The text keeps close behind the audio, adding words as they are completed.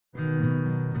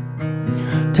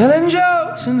telling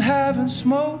jokes and having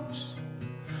smokes,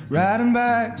 riding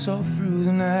bikes all through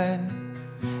the night.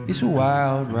 It's a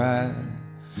wild ride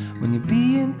when you're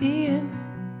being Ian.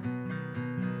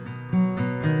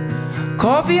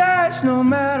 Coffee ice no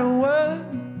matter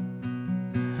what.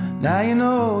 Now you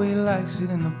know he likes it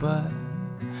in the butt.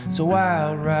 It's a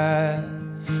wild ride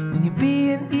when you're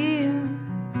being Ian,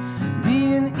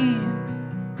 being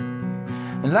Ian.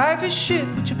 And life is shit,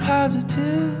 but you're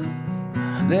positive.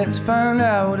 Let's find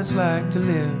out what it's like to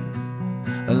live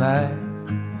a life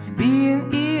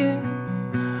being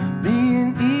Ian,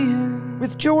 being Ian.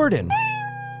 With Jordan.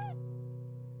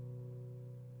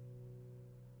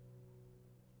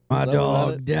 My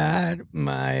dog died.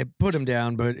 I put him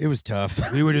down, but it was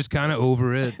tough. We were just kind of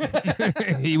over it.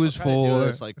 He was full.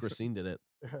 This like Recine did it.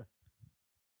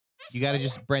 You got to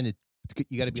just, Brandon,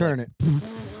 you got to turn it.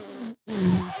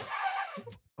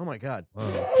 Oh my God.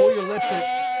 Pull your lips in.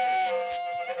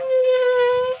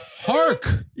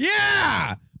 Hark!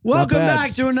 Yeah! Welcome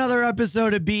back to another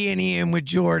episode of Bein Ian with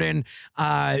Jordan.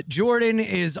 Jordan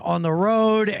is on the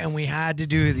road, and we had to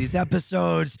do these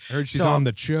episodes. I heard she's on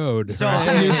the chode. So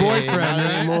new boyfriend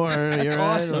Not anymore. You're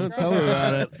awesome. Right. Tell me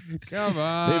about it. Come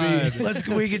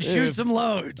on. we can shoot some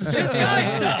loads. Just guy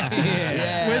stuff.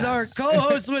 Yes. With our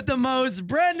co-host with the most,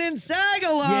 Brendan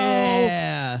Sagalow.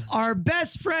 Yeah. Our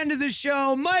best friend of the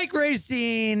show, Mike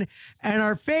Recine. And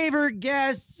our favorite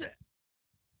guest,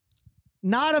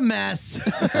 not a mess, Sam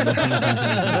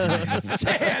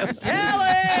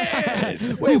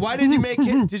Tallent. Wait, why did you make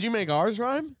it? Did you make ours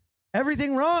rhyme?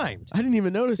 Everything rhymed. I didn't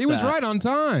even notice He was right on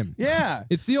time. Yeah.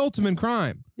 It's the ultimate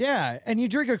crime. Yeah. And you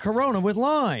drink a Corona with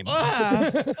lime.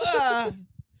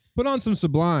 Put on some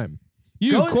Sublime.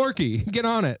 You, Corky, get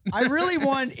on it. I really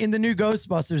want in the new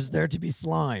Ghostbusters there to be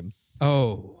slime.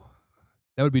 Oh,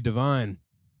 that would be divine.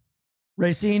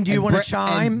 Racine, do you want to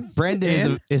chime?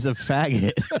 Brendan is a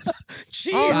faggot.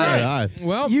 Jesus. All right.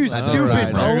 Well, you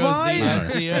stupid bovine.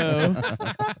 SEO.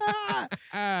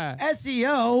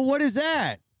 SEO, what is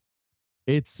that?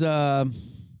 It's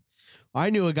I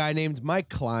knew a guy named Mike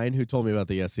Klein who told me about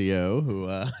the SEO. Who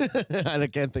I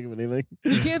can't think of anything.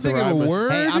 You can't think of a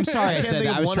word. Hey, I'm sorry. I said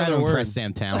that. I was trying to impress word.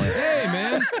 Sam Tallent. Hey,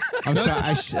 man. I'm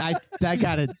sorry. I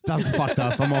got it. I'm fucked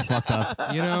up. I'm all fucked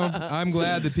up. You know, I'm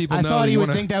glad that people I know. thought he you would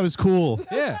wanna, think that was cool.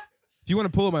 Yeah. If you want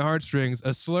to pull at my heartstrings,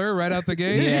 a slur right out the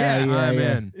gate. Yeah, I'm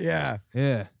yeah. in. Yeah.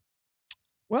 Yeah.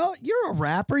 Well, you're a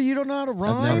rapper. You don't know how to I'm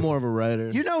rhyme. more of a writer.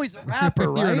 You know he's a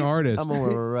rapper, right? You're an artist. I'm more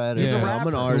of a writer. He's a I'm rapper.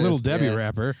 an A artist. little Debbie yeah.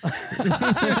 rapper. Wait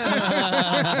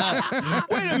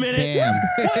a minute. Damn.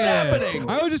 What's happening?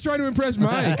 I was just trying to impress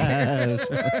Mike.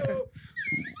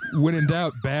 When in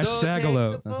doubt, bash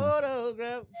Sagalow. Take the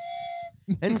photograph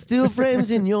and still frames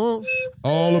in your.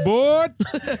 All aboard.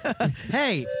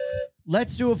 Hey,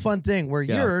 let's do a fun thing where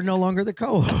you're no longer the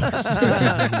co-host.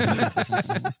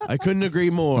 I couldn't agree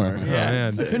more.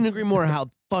 Yes. I couldn't agree more how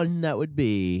fun that would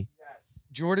be.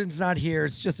 Jordan's not here.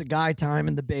 It's just a guy time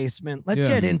in the basement. Let's Yeah.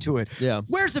 get into it. Yeah.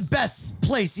 Where's the best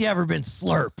place you ever been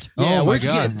slurped? Oh, Yeah, my where'd you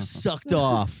God. get sucked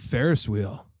off? Ferris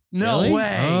wheel. No Really?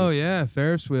 way. Oh, yeah.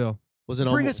 Ferris wheel. Was it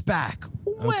Bring on? us back.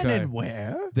 When Okay. and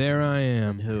where? There I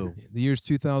am. Who? The year's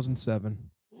 2007.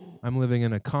 I'm living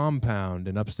in a compound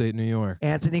in upstate New York.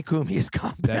 Anthony Cumia's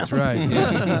compound. That's right.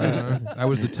 Yeah. I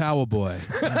was the towel boy.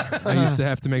 I used to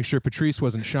have to make sure Patrice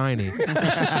wasn't shiny. It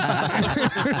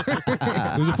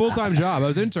was a full-time job. I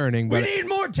was interning, We but need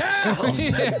more towels.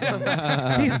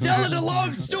 He's telling a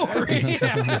long story.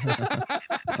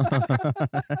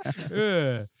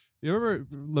 Yeah. You remember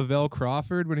Lavelle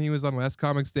Crawford when he was on Last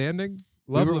Comic Standing?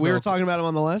 We were Lavelle. talking about him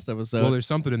on the last episode. Well, there's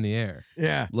something in the air.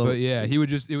 Yeah. But yeah, he would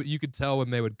just, you could tell when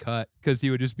they would cut because he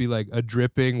would just be like a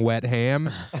dripping wet ham.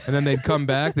 And then they'd come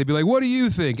back. They'd be like, what do you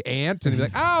think, Ant? And he'd be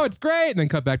like, oh, it's great. And then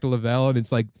cut back to Lavelle and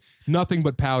it's like nothing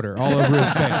but powder all over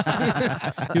his face.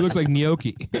 He looks like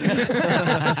gnocchi.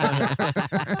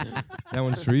 That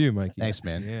one's for you, Mikey. Thanks,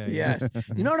 man. Yeah. Yes.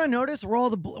 You know what I noticed? We're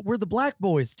the black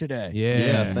boys today. Yeah.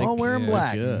 Yeah, thank All wearing Yeah.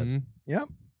 black. Good. Mhm. Yep.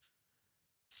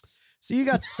 So you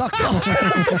got sucked off.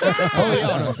 Oh, yeah,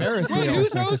 on a Ferris Wait, wheel.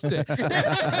 who's hosting?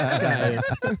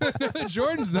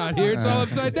 Jordan's not here. It's all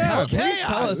upside down. Please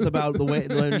tell us about the way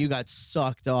when you got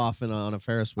sucked off on a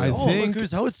Ferris wheel. Oh, look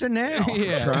who's hosting now.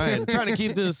 Yeah. trying to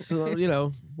keep this,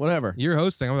 whatever. You're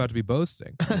hosting. I'm about to be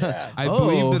boasting. Yeah. I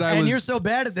believe that I And was. you're so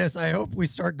bad at this, I hope we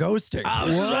start ghosting. I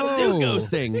was just about to do Whoa.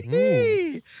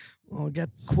 ghosting. Well, get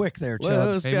quick there,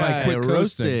 Well, Chubbs. this Hey, Mike, guy quit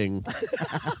roasting.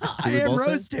 I we am both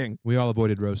say? roasting. We all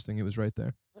avoided roasting. It was right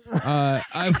there.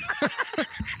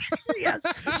 Yes,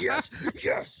 yes,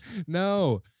 yes.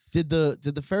 No. Did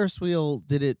the Ferris wheel?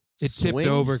 Did it? It swing? tipped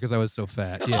over because I was so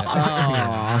fat. Yeah.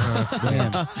 I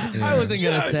wasn't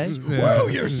gonna say. Yeah. Whoa,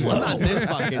 you're slow. I'm not this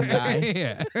fucking guy.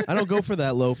 Yeah. I don't go for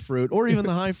that low fruit or even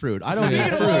the high fruit. I don't Yeah.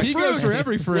 eat fruit. He goes for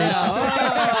every fruit.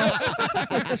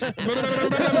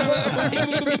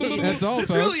 That's all, This folks.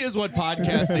 really is what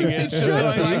podcasting is. It's just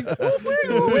going like,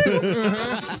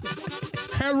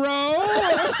 Hello.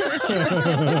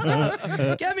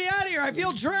 Get me out of here. I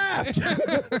feel trapped.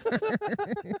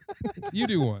 You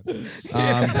do one.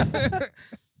 ow.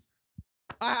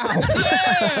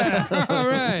 Yeah. All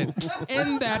right.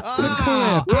 And that's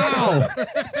the clip.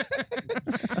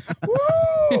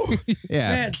 Woo! Yeah.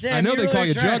 Man, Sam, I know you're they call really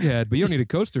you trying- Jughead, but you don't need a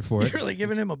coaster for it. You're really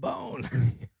giving him a bone.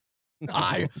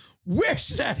 I wish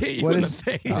that hit you What in is- the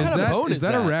face. What kind of bone Is is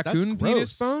that a that? That's raccoon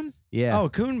penis gross. bone? Yeah. Oh,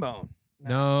 coon bone.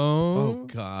 No. Oh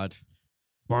God.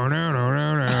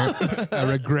 I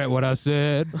regret what I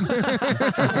said.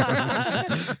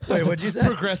 Wait, what'd you say?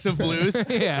 Progressive blues.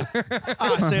 Yeah.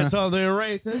 I said something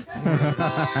racist.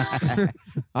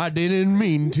 I didn't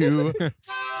mean to.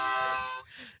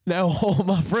 Now, all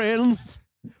my friends.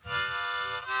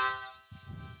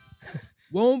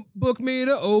 Won't book me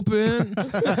to open.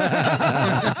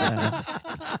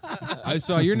 I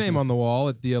saw your name on the wall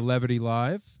at the Levity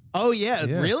Live. Oh yeah,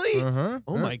 really? Uh-huh.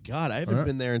 Oh my God, I haven't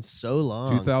been there in so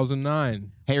long. 2009.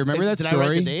 Hey, remember that Did I write the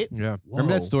story? date? Yeah.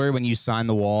 Remember that Whoa. story when you signed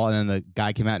the wall and then the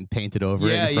guy came out and painted over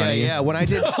it Yeah, in front yeah, of you? yeah. When I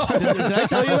did, did I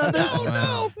tell you about this?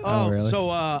 No. Oh, really?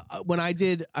 so when I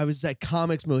was at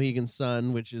Comics Mohegan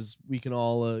Sun, which is we can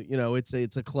all, it's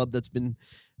a club that's been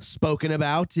spoken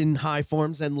about in high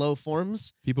forms and low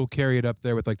forms. People carry it up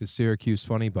there with like the Syracuse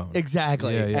funny bone.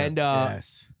 Exactly. Yeah, yeah. And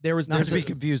Yes. there was Not there's to be a,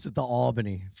 confused with the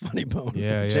Albany funny bone.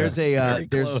 Yeah, yeah. there's Very a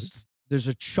close. there's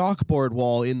a chalkboard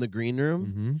wall in the green room.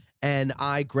 Mm-hmm. And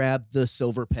I grabbed the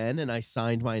silver pen and I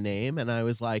signed my name. And I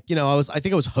was like, I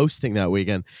think I was hosting that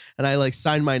weekend. And I like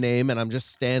signed my name and I'm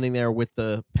just standing there with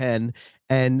the pen.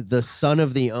 And the son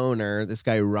of the owner, this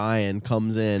guy Ryan,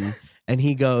 comes in and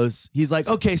he's like,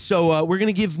 okay, so we're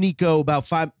gonna give Nico about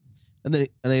 5. And then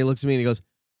he looks at me and he goes,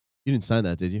 you didn't sign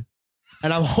that, did you?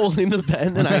 And I'm holding the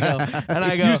pen and I go,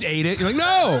 You just ate it. You're like,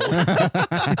 no.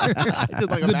 I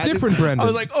did like It's a magic- different Brendan. I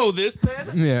was like, oh, this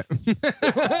pen? Yeah.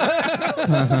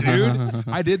 Dude,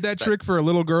 I did that trick for a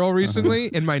little girl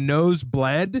recently and my nose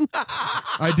bled.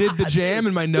 I did the jam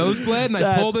and my nose bled and I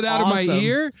That's pulled it out of my awesome.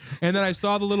 ear and then I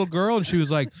saw the little girl and she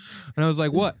was like, and I was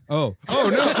like, what? Oh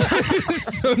no.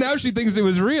 So now she thinks it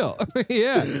was real.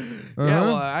 Yeah. Yeah, Uh-huh.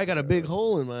 well, I got a big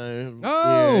hole in my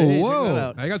Oh, ear. Hey, check that whoa.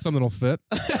 out. I got something that'll fit.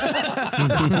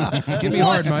 Give me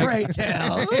hard, Mike. Pray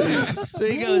tell. So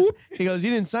he goes, you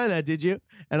didn't sign that, did you?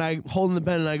 And I hold in the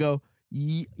pen and I go,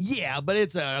 yeah, but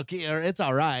it's okay, or it's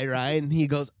all right, right? And he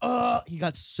goes, he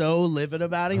got so livid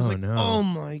about it. He was Oh, like, no. oh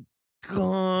my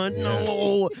God,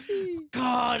 no.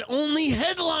 God, only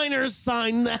headliners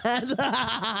sign that.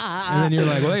 And then you're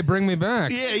like, well, hey, bring me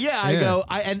back. Yeah. I Yeah. go,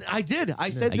 I did. I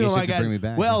said I to guess him, you have to bring me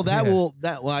back. well,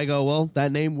 Yeah. I go, well,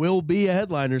 that name will be a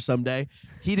headliner someday.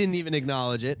 He didn't even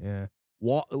acknowledge it. Yeah.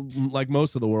 Like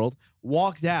most of the world,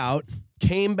 walked out,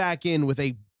 came back in with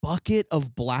a bucket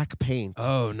of black paint.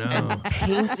 Oh, no. And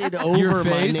painted Your over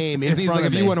my face? name in And he's front like,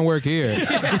 of if me. you want to work here.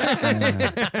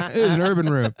 It was an urban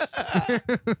room.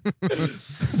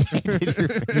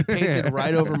 He painted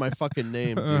right over my fucking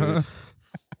name, dude.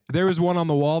 There was one on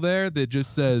the wall there that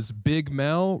just says Big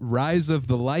Mel, Rise of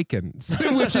the Lycans,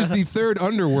 which is the third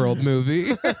Underworld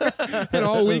movie. And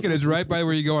all weekend is right by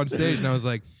where you go on stage. And I was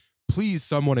like, please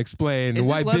someone explain Is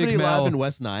why this Big Levity Mel. Live in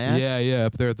West Nyack? Yeah,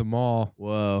 up there at the mall.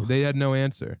 Whoa. They had no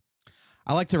answer.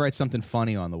 I like to write something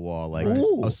funny on the wall, like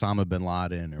Ooh. Osama bin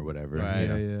Laden or whatever. Right.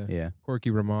 Yeah. Yeah.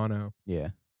 Corky Romano. Yeah.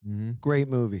 Mm-hmm. Great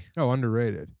movie. Oh,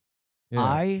 underrated. Yeah.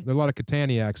 I There are a lot of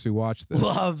Cataniacs who watch this.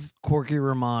 love Corky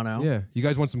Romano. Yeah. You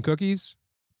guys want some cookies?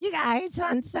 You guys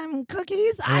want some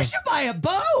cookies? I should buy a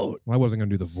boat. Well, I wasn't going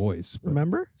to do the voice. But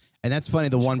Remember? And that's funny.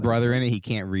 The one brother in it, he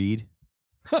can't read.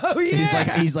 Oh,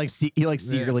 yeah. He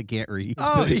secretly can't read.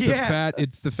 Oh, yeah.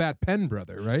 It's the fat Penn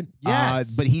brother, right?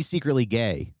 Yes. But he's secretly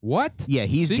gay. What? Yeah,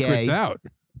 he's Secret's gay. out.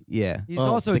 Yeah. He's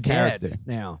Well, also the dead character.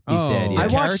 now. He's dead. Yeah. I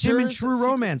watched him in Character? True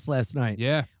Romance last night.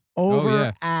 Yeah.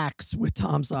 Overacts with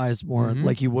Tom Sizemore, Mhm.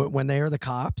 like he would when they are the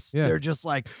cops. Yeah. They're just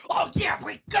like, "Oh yeah,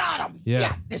 we got him.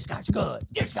 Yeah. This guy's good.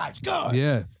 This guy's good."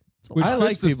 Yeah. So Which I fits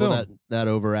like the people film. that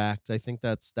overact. I think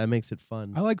that makes it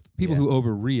fun. I like people who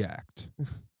overreact.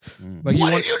 Mm. Like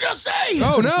what did you just say?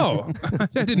 Oh no! I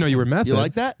didn't know you were method. You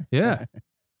like that? Yeah.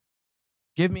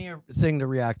 Give me a thing to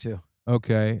react to.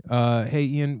 Okay. Hey,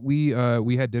 Ian, we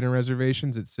had dinner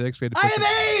reservations at 6. We had to I pick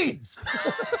have AIDS.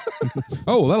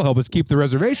 Oh, well, that'll help us keep the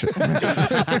reservation.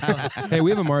 Hey,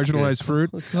 we have a marginalized fruit.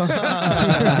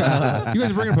 You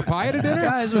guys bringing papaya to dinner?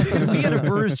 Guys, we get a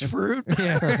bruised fruit.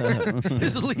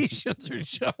 His lesions are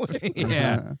showing.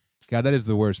 Yeah. God, that is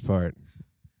the worst part.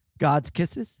 God's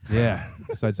kisses? Yeah.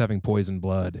 Besides having poison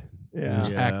blood. Yeah.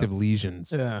 There's Yeah. active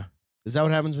lesions. Yeah. Is that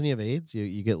what happens when you have AIDS?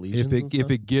 You get lesions.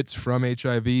 If it gets from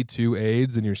HIV to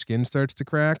AIDS and your skin starts to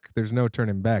crack, there's no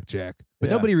turning back, Jack. But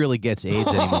nobody really gets AIDS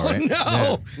anymore, right?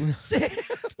 No. Sam.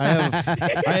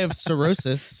 I have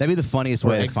cirrhosis. That'd be the funniest Or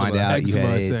way to find out you Eczema,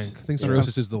 had I AIDS. think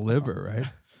cirrhosis is the liver, right?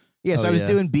 Yeah, so Oh, I was yeah.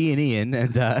 doing B and Ian,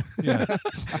 and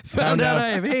Found out I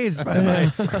have AIDS by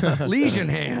my lesion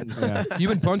hands. You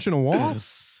been punching a wall?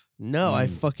 No, I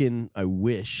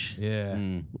wish. Yeah.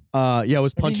 Yeah, I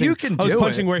was punching. you can I was do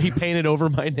punching it. where he painted over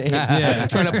my name. Yeah.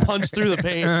 Trying to punch through the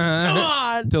paint. Come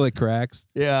on. Until it cracks.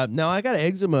 Yeah, no, I got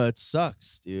eczema. It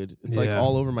sucks, dude. It's like Yeah.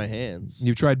 all over my hands.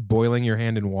 You've tried boiling your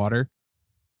hand in water?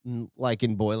 Like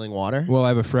in boiling water. Well, I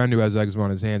have a friend who has eczema on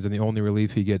his hands, and the only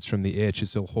relief he gets from the itch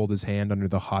is he'll hold his hand under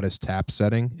the hottest tap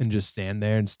setting and just stand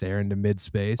there and stare into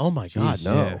mid-space. Oh my God, Jeez.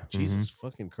 no! Yeah. Jesus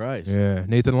fucking Christ! Yeah.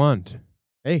 Nathan Lund.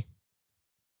 Hey,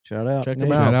 Shout out. check him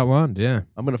Nate. Shout out. out Lund, yeah.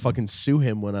 I'm gonna fucking sue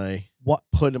him when I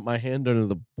put my hand under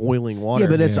the boiling water. yeah,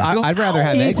 but it's, Yeah. I'd rather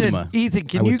have eczema. Ethan, I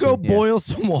can would you go too. Yeah. boil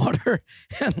some water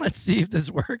and let's see if this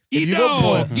works? You go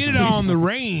boil. get it on the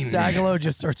range. Sagalow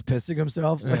just starts pissing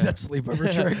himself like that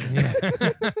sleepover trick.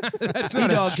 That's Hey,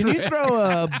 not dog, can you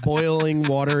throw boiling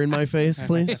water in my face,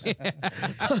 please? He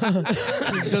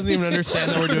doesn't even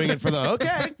understand that we're doing it for the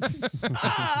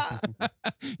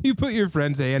You put your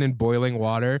friend's hand in boiling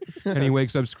water, and he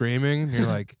wakes up screaming, and you're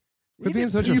like, "Quit being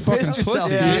such a you fucking pissed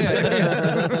yourself,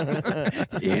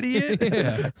 pussy." dude. Idiot.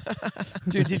 Yeah.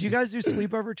 Dude, did you guys do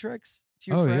sleepover tricks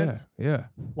to your Oh friends? yeah.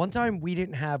 One time we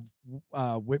didn't have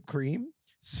whipped cream,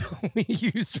 so we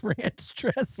used ranch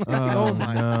dressing. Oh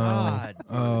my no. God,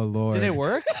 dude. Oh Lord. Did it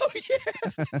work? Oh,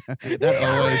 yeah. That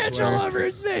always ranch all works. over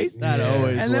his face. That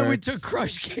always And then we works. took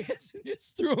crushed cans and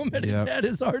just threw them at Yep. his head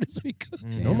as hard as we could.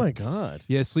 Oh my God.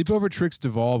 Yeah, sleepover tricks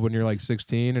devolve when you're like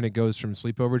 16, and it goes from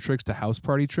sleepover tricks to house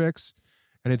party tricks.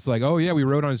 And it's like, oh yeah, we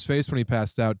wrote on his face when he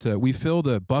passed out to we filled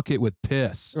a bucket with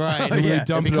piss. Right. And Yeah. we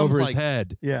dumped it becomes over his like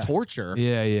head. Yeah. Torture.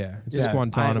 Yeah, yeah. It's just Yeah.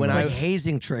 Guantanamo. when It's I- like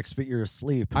hazing tricks, but you're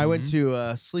asleep. I went to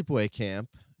sleepaway camp,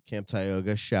 Camp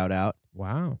Tioga, shout out.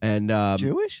 Wow. And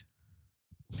Jewish?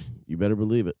 you better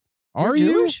believe it. Are You're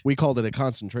you? Jewish? We called it a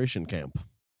concentration camp.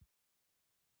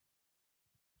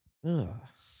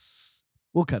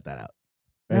 We'll cut that out.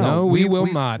 No, we will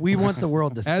not. We want the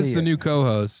world to see As the it. new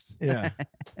co-host. Yeah.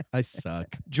 I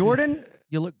suck. Jordan,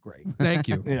 you look great. Thank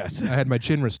you. Yes. I had my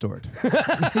chin restored.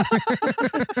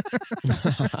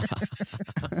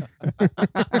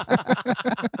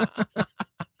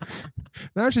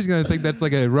 Now she's gonna think that's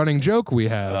like a running joke we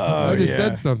have. Oh, I just yeah.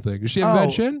 said something. Does she have a bad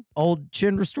Oh. chin? Old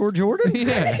chin restore Jordan?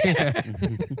 Yeah.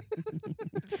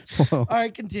 All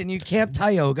right, continue. Camp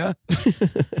Tioga.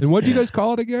 And what do you guys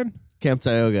call it again? Camp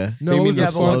Tioga. No, You it mean was the Yeah,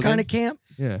 a but what slogan? kind of camp?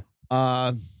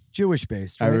 Yeah. Jewish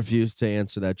based. I Right? refuse to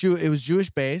answer that. It was Jewish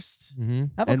based. Mm-hmm.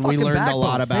 Have a and we fucking learned a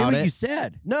lot backbone. Say about what it. you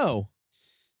said. No,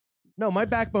 my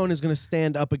backbone is going to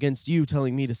stand up against you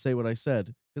telling me to say what I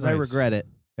said because I Nice. regret it.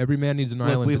 Every man needs an Look,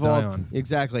 island to we've die all on.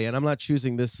 exactly, and I'm not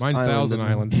choosing this. Mine's Thousand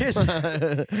Island. His Mine's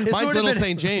would've Little been-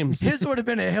 St. James. His would have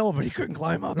been a hill, but he couldn't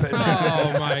climb up it.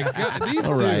 Oh my God! These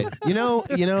All two. right, you know,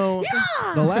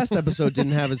 the last episode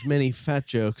didn't have as many fat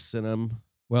jokes, and I'm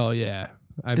Well, yeah.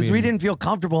 I Because mean, we didn't feel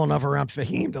comfortable enough around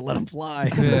Fahim to let him fly.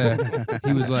 Yeah.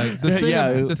 He was like the thing.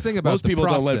 Yeah, the thing about most the people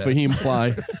don't let process- Fahim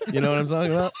fly. You know what I'm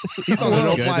talking about? He's on the That's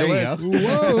no good. fly There you list. go. He's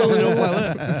on the no fly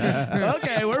list.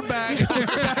 Okay, we're back.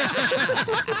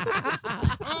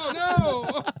 Oh no!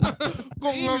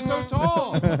 Fahim is so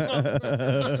tall.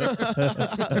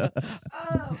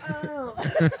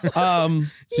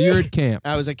 So you're at camp.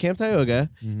 I was at Camp Tioga,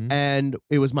 Mhm. and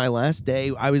it was my last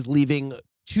day. I was leaving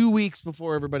 2 weeks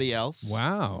before everybody else.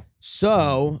 Wow.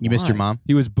 So You missed your mom?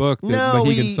 He was booked No, at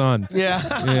Mohegan we- Sun. yeah.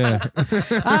 Yeah.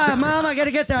 Mom, I got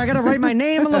to get there. I got to write my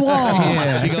name on the wall.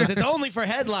 Yeah. She goes, it's only for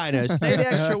headliners. Stay the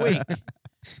extra week.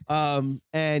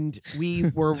 And we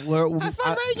were writing your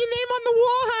name on the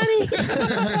wall, honey.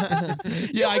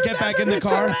 yeah, I get back in the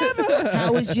car.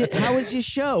 How was your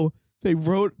show? They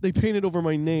painted over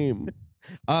my name.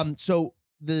 So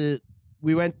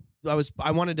we went. I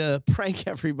wanted to prank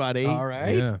everybody. All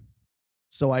right. Yeah.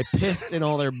 So I pissed in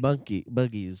all their buggies.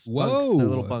 Bunks, Whoa. their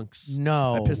little bunks.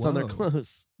 No. I pissed on their whoa.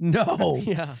 clothes. No.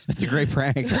 Yeah. That's a great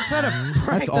prank. That's not a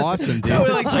prank. That's awesome, dude. So we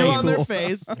like That's drew so on their cool.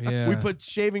 face. Yeah. We put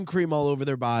shaving cream all over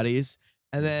their bodies.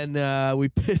 And then we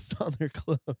pissed on their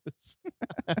clothes.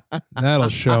 That'll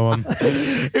show them.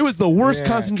 It was the worst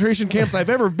concentration camps I've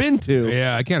ever been to.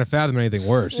 Yeah, I can't fathom anything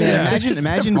worse. Yeah,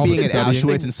 imagine all the being at studying.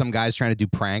 Auschwitz and some guys trying to do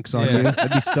pranks on you.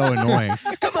 That'd be so annoying.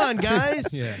 Come on,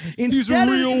 guys. Yeah. Instead He's a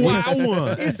real of, wild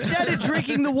one. instead of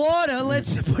drinking the water,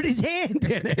 let's put his hand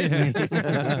in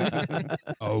it.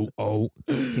 Oh.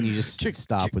 Can you just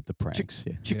stop with the pranks?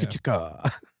 Yeah. Chicka chicka.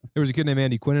 There was a kid named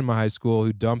Andy Quinn in my high school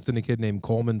who dumped in a kid named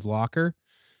Coleman's locker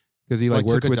because he like Like,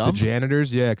 worked took a with dump? the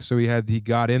janitors. Yeah, so he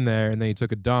got in there and then he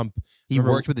took a dump. He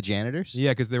Remember- worked with the janitors?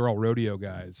 Yeah, because they were all rodeo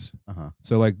guys. Uh-huh.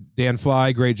 So like Dan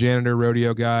Fly, great janitor,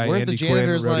 rodeo guy. Weren't Andy the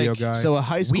janitors, Quinn, rodeo like- guy. So a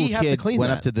high school We have to kid clean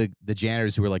went up that. to the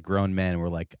janitors who were like grown men and were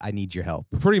like, I need your help.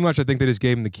 pretty much, I think they just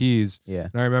gave him the keys. Yeah.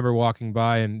 And I remember walking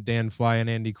by and Dan Fly and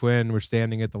Andy Quinn were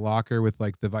standing at the locker with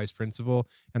like the vice principal,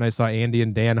 and I saw Andy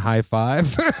and Dan high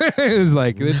five. It was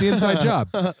like it's the inside job.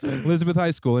 Elizabeth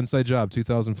High School inside job,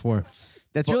 2004.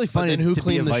 That's But- really but funny then who to be a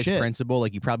cleaned the vice shit? principal.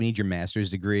 Like you probably need your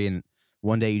master's degree, and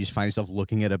one day you just find yourself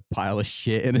looking at a pile of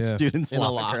shit in a Yeah. student's In a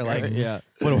locker. locker. Like, yeah.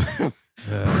 what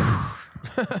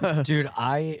do Dude,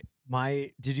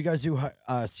 did you guys do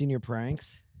senior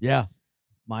pranks? Yeah.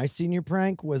 My senior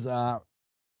prank was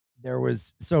there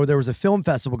was a film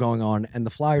festival going on, and the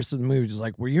flyers for the movie was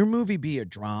like, will your movie be a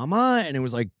drama? And it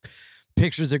was like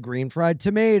pictures of green fried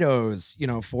tomatoes,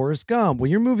 Forrest Gump. Will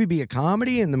your movie be a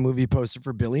comedy? And the movie poster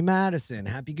for Billy Madison,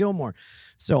 Happy Gilmore.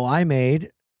 So I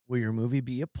made, will your movie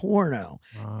be a porno?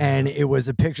 And it was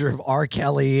a picture of R.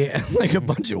 Kelly and like a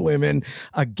bunch of women,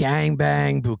 a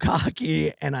gangbang,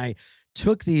 bukkake. And I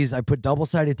took these, I put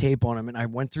double-sided tape on them, and I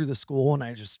went through the school and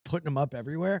I just putting them up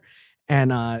everywhere.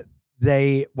 And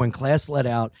when class let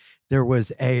out, there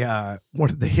was one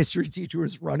of the history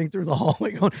teachers running through the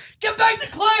hallway going, get back to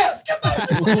class, get back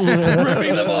to class,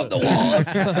 ripping them off the walls.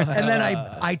 And then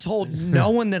I told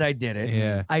no one that I did it.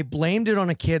 Yeah. I blamed it on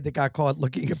a kid that got caught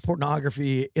looking at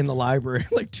pornography in the library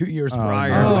like 2 years prior.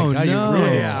 no. Like, Oh,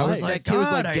 no. Yeah, I was that like, kid was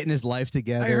God, like getting his life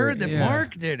together. I heard that Yeah.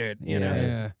 Mark did it, you know.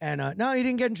 Yeah. And no, he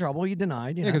didn't get in trouble. He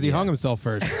denied. Yeah, because he hung himself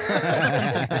first.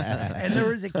 And there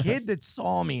was a kid that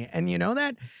saw me, and you know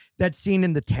that scene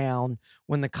in The Town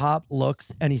when the cop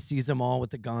looks and he sees them all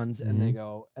with the guns, and they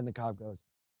go, and the cop goes,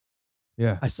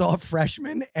 Yeah. I saw a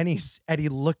freshman, and he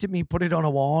looked at me, put it on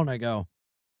a wall, and I go,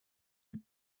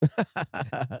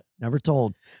 never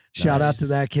told. Shout out to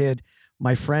that kid.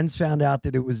 My friends found out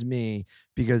that it was me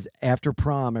because after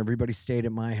prom, everybody stayed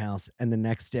at my house. And the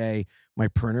next day, my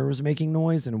printer was making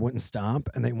noise and it wouldn't stop.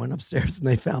 And they went upstairs and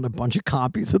they found a bunch of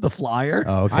copies of the flyer.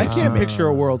 Oh, okay. I can't picture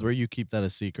a world where you keep that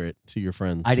a secret to your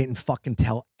friends. I didn't fucking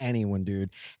tell anyone, dude.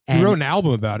 You And wrote an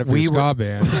album about it for we your ska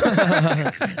band.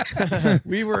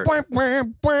 we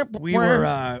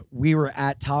were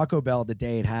at Taco Bell the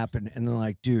day it happened, and they're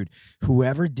like, dude,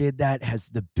 whoever did that has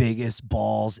the biggest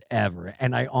balls ever.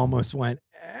 And I almost went,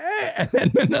 eh. And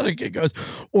then another kid goes,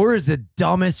 or is the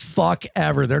dumbest fuck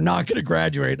ever. They're not gonna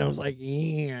graduate. And I was like,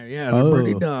 yeah, they're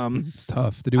pretty dumb. It's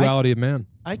tough. The duality of man.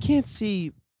 I can't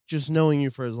see, just knowing you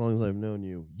for as long as I've known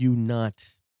you, you not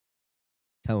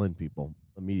telling people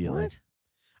immediately. What?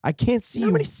 I can't see You know how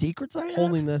you many secrets I have?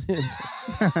 holding that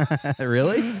in.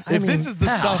 Really? I If this mean, is the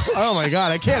how? stuff, oh my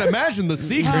God, I can't imagine the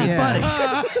secrets.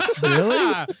 Yeah.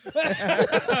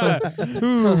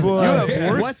 Ooh, boy. You have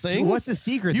worse things? What's the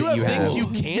secret You that have things have? you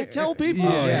can't tell people?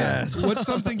 Yeah. yes. What's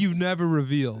something you've never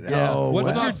revealed? Yeah. Oh, What's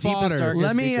well. not your deepest, fodder? darkest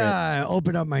Let me secret?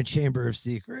 open up my chamber of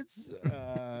secrets.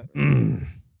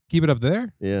 Keep it up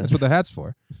there. Yeah. That's what the hat's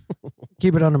for.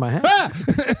 Keep it under my hat. Ah!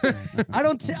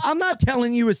 I'm not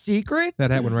telling you a secret. That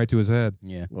hat went right to his head.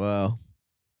 Yeah. Well,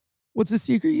 What's a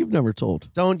secret you've never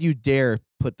told? don't you dare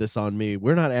put this on me.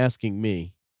 We're not asking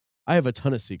me. I have a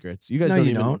ton of secrets. You guys No, don't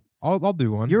you even. don't. I'll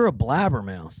do one. You're a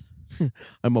blabbermouth.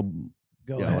 I'm a.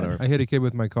 Go Yeah, ahead. whatever. I hit a kid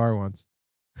with my car once.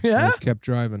 I Yeah. just kept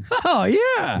driving. Oh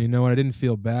yeah. And you know what? I didn't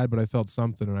feel bad, but I felt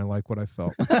something, and I like what I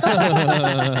felt.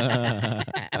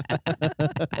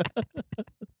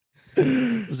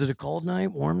 Was it a cold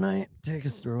night? Warm night? Take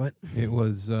us through it. It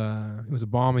was a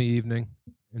balmy evening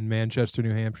in Manchester,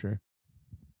 New Hampshire,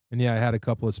 and yeah, I had a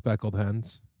couple of speckled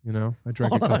hens. You know, I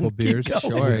drank Hold a couple on, keep beers. going.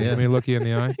 Sure, yeah. Let me look you in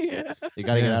the eye. Yeah. You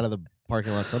got to get Yeah. out of the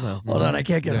parking lot somehow. Hold on, I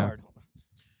can't get Yeah. hard.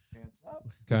 Hands up.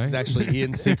 This is Okay. actually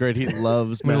Ian's secret. He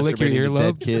loves I'm gonna lick your masturbating to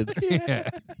dead earlobe. kids. Yeah.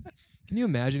 Can you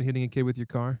imagine hitting a kid with your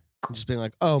car? Just being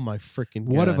like, oh my freaking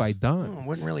God. What have I Oh, done?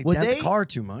 wouldn't really Would dent they- the car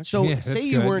too much. So Yeah, say that's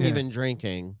you good, weren't yeah. even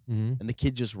drinking Mm-hmm. and the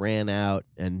kid just ran out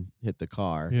and hit the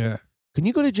car. Yeah. Can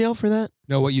you go to jail for that?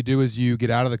 No, what you do is you get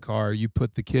out of the car, you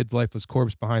put the kid's lifeless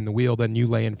corpse behind the wheel, then you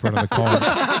lay in front of the car.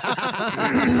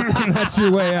 That's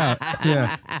your way out.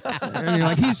 Yeah. And you're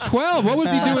like, he's 12. What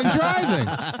was he doing driving?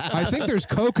 I think there's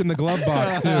Coke in the glove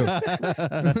box,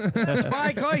 too.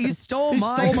 My car, you stole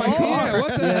my Stole my car. car.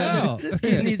 What the hell? This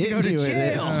kid needs to go to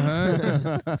jail.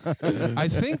 I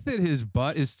think that his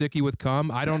butt is sticky with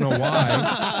cum. I don't know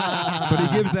why, but he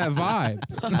gives that vibe.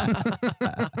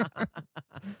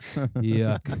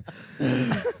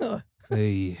 Yuck.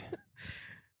 Hey.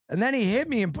 And then he hit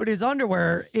me and put his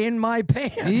underwear in my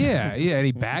pants. Yeah, and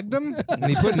he bagged him, and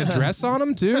he put a dress on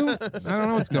him too. I don't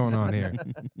know what's going on here.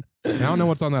 I don't know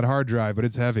what's on that hard drive, but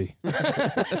it's heavy.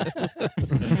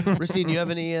 Recine, you have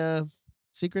any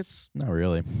secrets? Not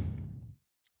really.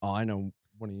 Oh, I know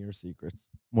one of your secrets.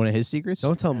 One of his secrets?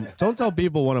 Don't tell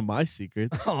people one of my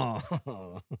secrets. Oh.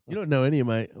 You don't know any of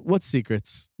my what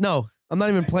secrets? No, I'm not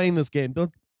even playing this game.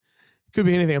 Don't. Could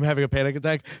be anything. I'm having a panic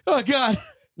attack. Oh God.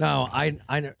 No, I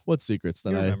know. What secrets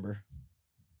that You I remember.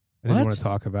 I didn't What? want to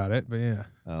talk about it, but yeah.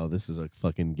 Oh, this is a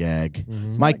fucking gag.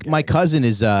 My cousin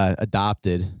is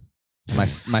adopted. My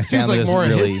Seems family like doesn't more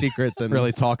really his secret than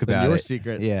really talk than about your it.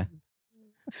 secret. Yeah.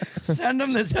 Send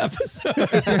him this episode.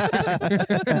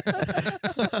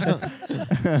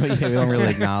 Yeah, we don't really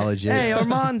acknowledge it. Hey,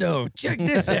 Armando, check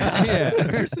this out.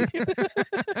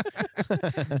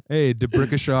 Hey, Dupree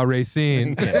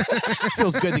Racine.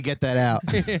 Feels good to get that out.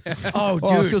 Oh, dude.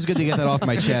 Oh, it feels good to get that off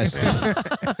my chest.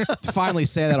 To finally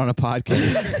say that on a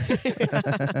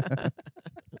podcast.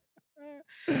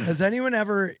 Has anyone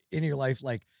ever in your life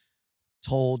like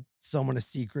told someone a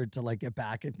secret to like get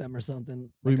back at them or something?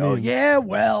 What Like, do you oh mean? yeah,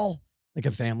 well, like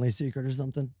a family secret or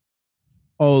something.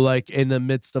 Oh, like in the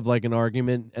midst of like an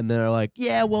argument, and they're like,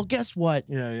 "Yeah, well, guess what?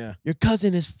 Yeah. Your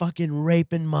cousin is fucking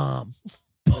raping mom."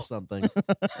 Or something.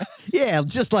 Yeah,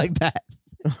 just like that.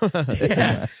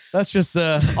 Yeah. That's just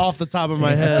off the top of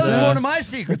my head. That was one of my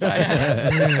secrets I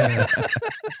have. Yeah.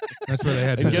 That's where they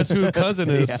had. And guess who cousin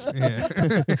is? Yeah.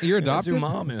 You're That's adopted. who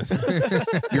mom is.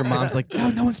 Your mom's like,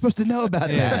 no one's supposed to know about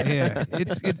Yeah,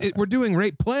 that. yeah. We're doing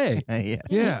rape play. Yeah.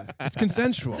 Yeah, it's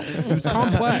consensual. It's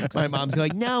complex. My mom's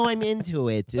like, "No, I'm into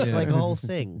it. It's Yeah. like a whole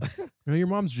thing." You know, your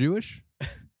mom's Jewish.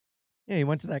 Yeah, he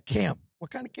went to that camp. What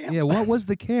kind of camp? Yeah. What was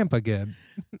the camp again?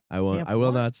 I will. Camp I will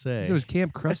what? not say. It was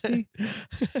Camp Krusty.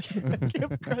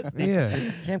 Camp Krusty.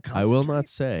 Yeah. Camp I will concentration. not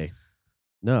say.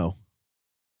 No.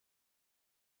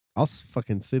 I'll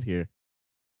fucking sit here.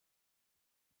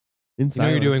 In You know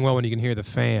you're doing silence. well when you can hear the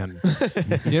fan.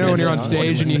 You know when you're on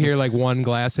stage and you hear like one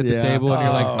glass hit the Yeah. table and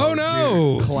you're like, Oh, oh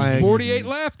no, dude. Clang. 48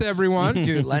 left, everyone.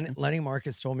 Dude, Lenny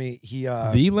Marcus told me he.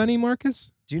 The Lenny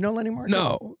Marcus? Do you know Lenny Marcus?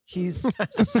 No. He's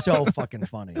so fucking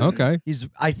funny. Okay.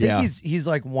 I think Yeah. he's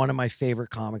like one of my favorite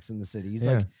comics in the city. He's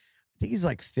Yeah. like, I think he's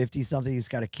like 50 something. He's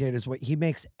got a kid. He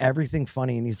makes everything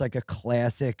funny, and he's like a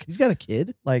classic. He's got a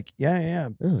kid. Like yeah,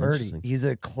 Oh, Birdie. interesting. He's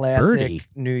a classic Birdie.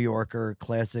 New Yorker,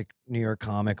 classic New York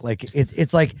comic. Like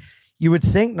it's like you would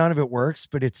think none of it works,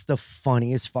 but it's the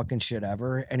funniest fucking shit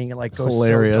ever. And he like goes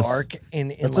Hilarious. so dark and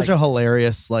That's like, such a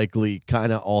hilarious, likely,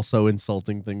 kind of also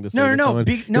insulting thing to say. No, to no, someone.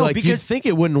 be- no, You're like, you'd because- think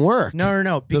it wouldn't work.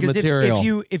 no. Because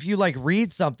material. if you like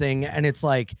read something and it's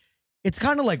like it's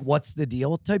kind of like what's the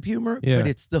deal type humor, Yeah. but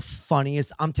it's the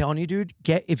funniest. I'm telling you, dude.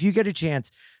 If you get a chance,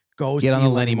 go Get see on the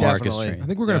Lenny Marcus Definitely. train. I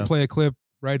think we're going to Yeah. play a clip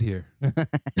right here.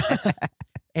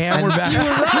 And we're back. You were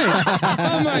right.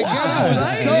 Oh my God.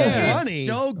 Wow, So yeah. funny.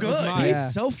 So good. That's mine. He's Yeah.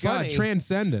 so God, funny.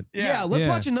 transcendent. Yeah, let's Yeah.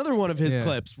 watch another one of his Yeah.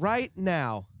 clips right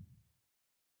now.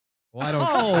 Well, I don't.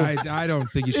 Oh. I don't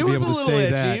think you It should be was able a to little say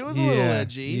edgy. that. It was a little Yeah.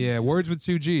 edgy. Yeah, words with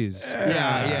two G's.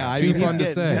 Yeah. I Too mean, he's fun to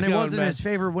getting- say. he's And it going wasn't back- his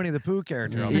favorite Winnie the Pooh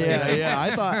character. I'll tell you Yeah, that. yeah.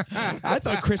 I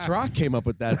thought Chris Rock came up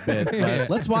with that bit. but- Yeah.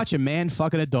 Let's watch a man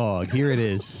fucking a dog. Here it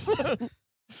is.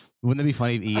 Wouldn't that be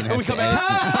funny if Ian has we to come edit-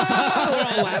 back. We're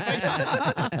all laughing.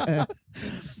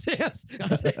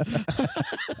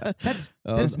 That's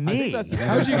I think me. that's his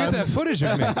How'd you get first that footage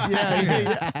of me?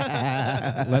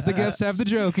 Yeah. Let the guests have the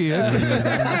joke, Ian.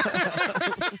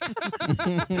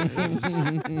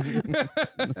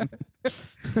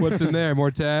 What's in there?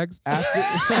 More tags?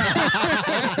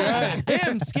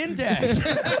 Damn skin tags.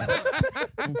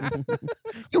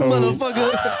 You motherfucker.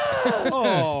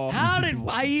 Oh. How did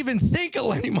I even think of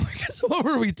Lenny Marcus? What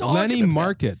were we talking Lenny about?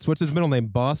 Markets. What's his middle name?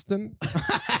 Boston?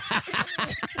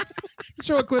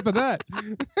 Show a clip of that.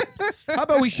 How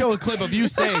about we show a clip of you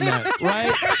saying that,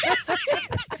 right?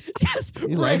 Yes, He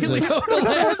Ray loves it. Liotta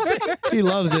laughing. He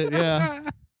loves it, yeah.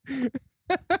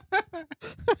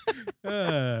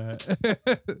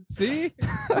 See? You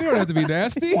don't have to be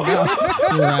nasty. You're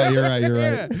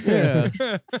right. Yeah.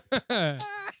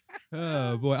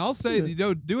 Oh boy, I'll say,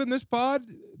 doing this pod,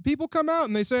 people come out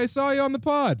and they say, I saw you on the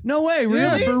pod. No way,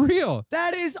 really? Yeah, for real.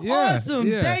 That is Yeah, awesome.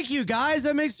 yeah. Thank you, guys.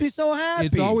 That makes me so happy.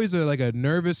 It's always like a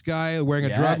nervous guy wearing a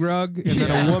drug Yes. rug, and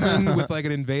then a woman with like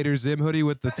an Invader Zim hoodie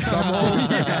with the thumb holes.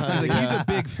 He's like, he's a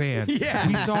big fan. Yeah.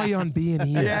 We saw you on Bein.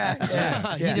 Yeah.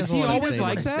 He Is doesn't he wanna always say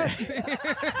like what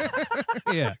that?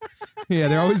 Yeah. Yeah,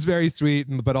 they're always very sweet,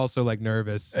 but also like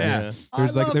nervous. Yeah.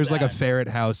 There's I like love a that. ferret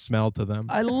house smell to them.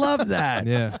 I love that.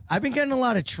 Yeah. I've been getting a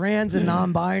lot of trans and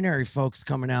non-binary folks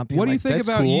coming out. being What do you like, think "That's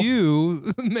about cool." you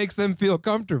makes them feel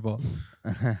comfortable?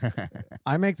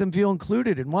 I make them feel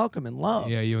included and welcome and loved.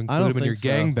 Yeah, you I include don't them in your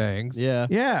think so. gangbangs. Yeah.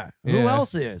 Yeah. Who Yeah.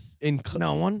 else is?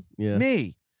 No one. Yeah.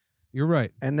 Me. You're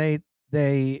right. And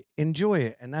they enjoy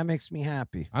it, and that makes me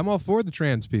happy. I'm all for the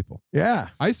trans people. Yeah.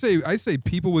 I say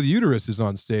people with uteruses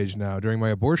on stage now during my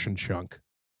abortion chunk.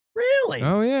 Really?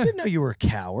 Oh yeah. Didn't know you were a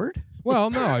coward. Well,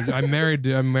 no, I'm married.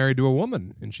 I'm married to a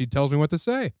woman, and she tells me what to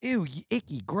say. Ew,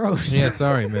 icky, gross. Yeah,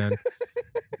 sorry, man.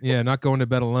 Yeah, not going to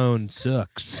bed alone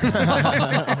sucks.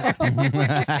 I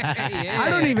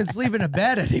don't even sleep in a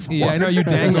bed anymore. Yeah, I know you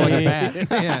dangle like a bat.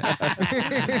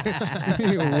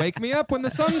 Yeah. Wake me up when the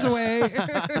sun's away.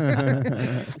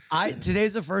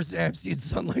 Today's the first day I've seen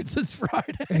sunlight since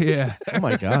Friday. Yeah. Oh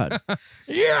my god.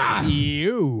 Yeah.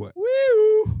 Ew.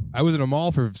 Woo. I was in a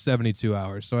mall for 72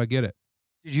 hours, so I get it.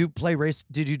 Did you play race?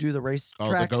 Did you do the race Oh,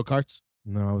 track? the go-karts?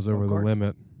 No, I was over the Go-karts?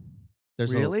 limit.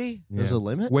 There's Really? There's Yeah. a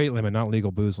limit? Weight limit, not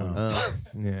legal booze limit.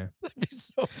 Yeah. That'd be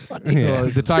so funny. Yeah.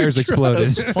 The tires exploded.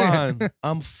 It's fine.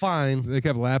 I'm fine. They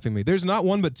kept laughing at me. There's not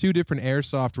one but two different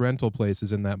airsoft rental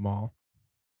places in that mall.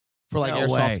 For like No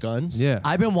airsoft way. guns? Yeah.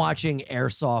 I've been watching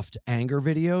airsoft anger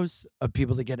videos of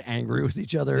people that get angry with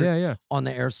each other Yeah. on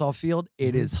the airsoft field.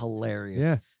 It is hilarious.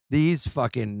 Yeah. These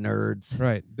fucking nerds.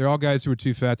 Right. They're all guys who are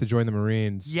too fat to join the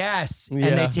Marines. Yes. Yeah.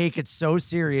 And they take it so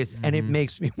serious, and it Mhm.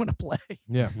 makes me want to play.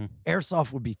 Yeah.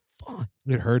 Airsoft would be fun.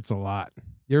 It hurts a lot.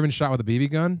 You ever been shot with a BB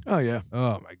gun? Oh, yeah.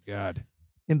 Oh my God.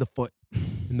 In the foot.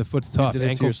 And the foot's tough. did it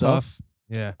to Ankle's yourself? tough.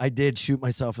 Yeah. I did shoot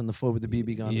myself in the foot with the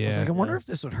BB gun. I was Yeah. like, I wonder if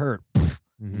this would hurt.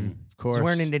 Mm-hmm. Of I course. was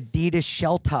wearing an Adidas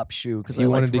shell top shoe because He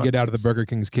wanted to get out of the Burger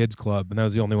King's kids club, and that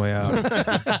was the only way out.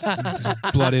 Just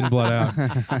blood in, blood out.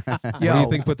 What do you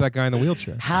think put that guy in the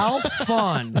wheelchair? How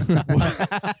fun.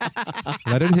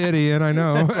 Let it hit, Ian. I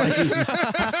know.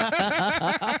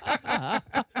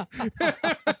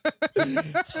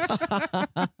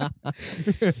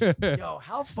 Yo,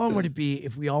 how fun would it be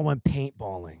if we all went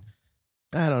paintballing?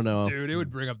 I don't know. Dude, it would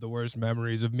bring up the worst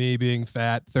memories of me being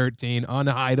fat, 13,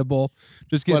 unhideable,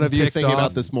 just getting What have you picked thinking off.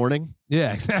 about this morning?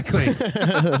 Yeah, exactly.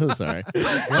 Sorry.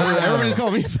 Everybody's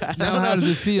calling me fat. Now how does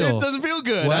it feel? It doesn't feel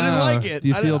good. I Wow. didn't like it. Do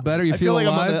you I feel don't- better? You I feel like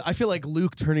alive? I feel like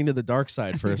Luke turning to the dark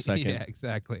side for a second. Yeah,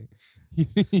 exactly.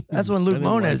 That's when Luke I didn't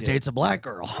Moniz like it. dates a black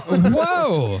girl.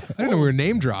 Whoa! I didn't know we were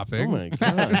name Oh dropping. my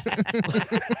god.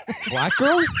 Black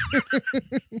girl?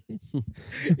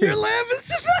 You're laughing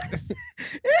so much.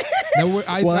 No,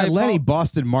 I Well, that Lenny apo-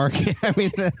 Boston market. I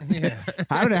mean, Yeah.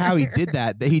 I don't know how he did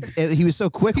that. He was so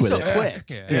quick He's with so it. quick.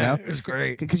 Yeah. You know? It was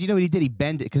great. Because you know what he did? He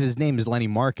bent it because his name is Lenny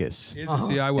Marcus. See, I And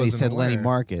he wasn't said Lenny aware.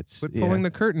 Markets. Quit Yeah. pulling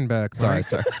the curtain back. Sorry, Mike.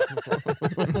 sorry.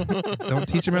 Don't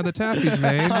teach him how the taffy's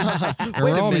made. or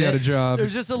Wait we'll a all be out of There's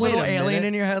jobs. just a little alien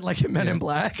in your head like in Men in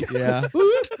Black. Yeah. We're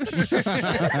just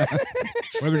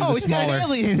Oh, a he's got smaller. an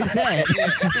alien in his head.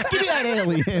 Give me that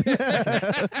alien.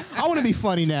 I want to be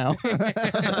funny now.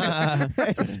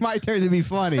 It's my turn to be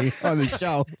funny on the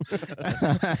show.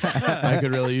 I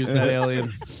could really use that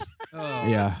alien. Oh,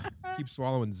 Yeah. keep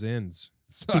swallowing Zins.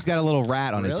 He's got a little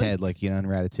rat on his Really? head, like, you know, in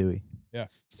Ratatouille. Yeah.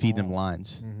 Feeding him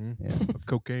lines. Mm-hmm. Yeah.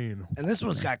 Cocaine. And this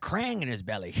one's got Krang in his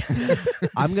belly.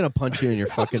 I'm gonna punch you in your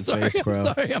fucking face, bro.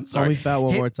 I'm Call sorry. me fat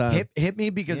one more time. Hit me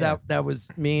because Yeah. that was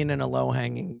mean and a low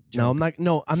hanging. No, I'm not.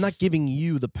 No, I'm not giving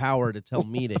you the power to tell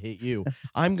me to hit you.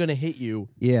 I'm gonna hit you.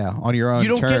 Yeah, on your own You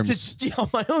don't terms. get to on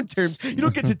my own terms. You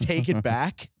don't get to take it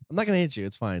back. I'm not gonna hit you.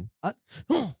 It's fine.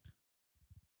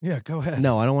 Yeah, go ahead.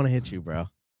 No, I don't want to hit you, bro.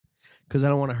 Because I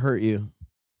don't want to hurt you.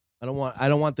 I don't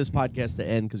want this podcast to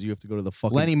end because you have to go to the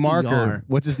fucking Lenny Marker. ER.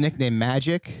 What's his nickname?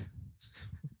 Magic?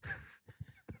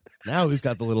 Now who's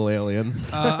got the little alien?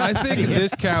 I think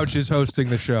this couch is hosting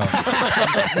the show.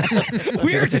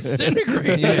 We're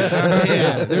disintegrating.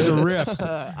 Yeah, there's a rift.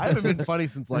 I haven't been funny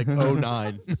since like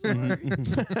 09.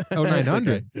 Oh,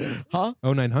 900. Huh?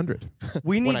 Oh, 900.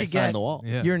 We need When I to signed get the wall.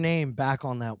 Yeah. your name back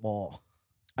on that wall.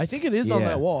 I think it is on Yeah.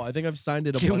 that wall. I think I've signed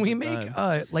it a Can bunch we of make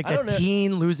times. like I a don't know.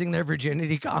 teen losing their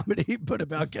virginity comedy, but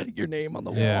about getting your name on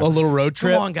the wall? Yeah. a little road Come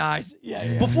trip? on, guys.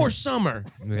 Yeah. Before summer.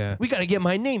 Yeah. We got to get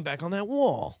my name back on that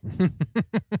wall.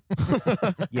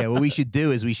 Yeah, what we should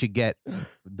do is we should get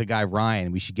the guy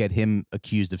Ryan. We should get him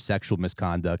accused of sexual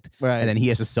misconduct, Right. and then he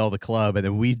has to sell the club, and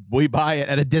then we buy it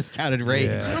at a discounted rate.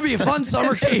 Yeah. It'll be a fun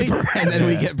summer caper. And then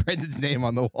we get Brendan's name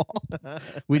on the wall.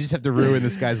 We just have to ruin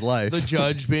this guy's life. The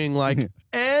judge being like,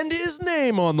 and his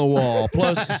name on the wall,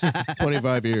 plus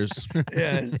 25 years.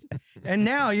 Yes. And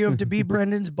now you have to be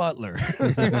Brendan's butler.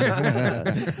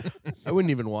 I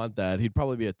wouldn't even want that. He'd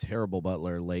probably be a terrible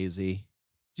butler, lazy.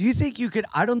 Do you think you could?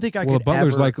 I don't think I Well, a could.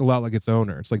 butler's ever, like a lot like its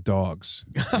owner. It's like dogs.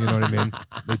 You know what I mean?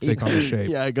 They take on the shape.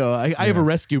 Yeah, I have a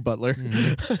rescue butler.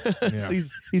 Yeah. So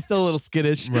he's still a little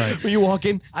skittish. Right. When you walk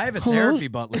in, I have a Hello? therapy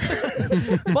butler.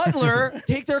 butler,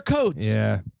 take their coats.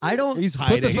 Yeah. I don't. He's Put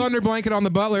hiding. the thunder blanket on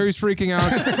the butler. He's freaking out.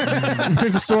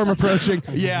 There's a storm approaching.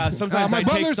 Yeah, sometimes my I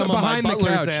take butler's some of my behind the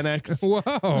butler's couch. Xanax.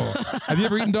 Whoa. Have you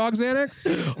ever eaten dog's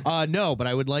Xanax? No, but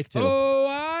I would like to. Oh,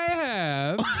 I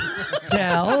have.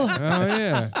 tell. Oh,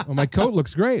 yeah. Well, my coat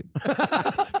looks great. Do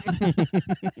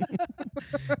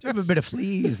you have a bit of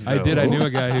fleas? I did. I though? knew a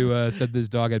guy who said this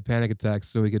dog had panic attacks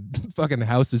so he could fucking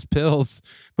house his pills.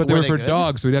 But they Were were they for good?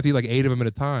 dogs, so he'd have to eat like 8 of them at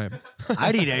a time.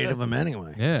 I'd eat 8 of them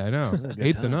anyway. Yeah, I know. Good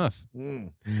 8's time. enough.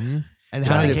 Mm. And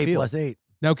how Johnny did it K feel? plus 8.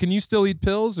 Now, can you still eat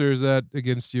pills, or is that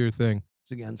against your thing?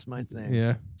 It's against my thing.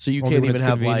 Yeah. So you Only can't when even it's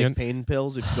have convenient. like pain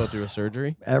pills if you go through a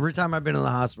surgery? Every time I've been in the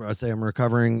hospital, I say I'm a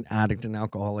recovering addict and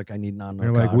alcoholic. I need They're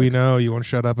non-narcotics. like, we know. You won't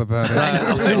shut up about it.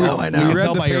 I know. We read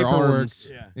tell the by your paperwork.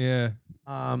 arms. Yeah.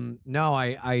 No,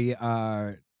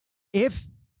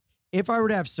 if I were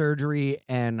to have surgery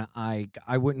and I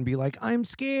wouldn't be like, I'm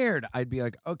scared. I'd be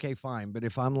like, okay, fine. But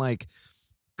if I'm like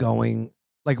going,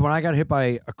 like when I got hit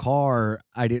by a car,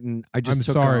 I just I'm took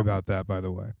sorry about that, by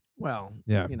the way. Well,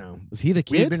 Yeah. you know, Was he the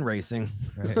we had kid? been racing,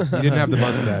 Right? You didn't have the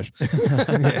mustache.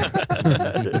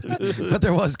 but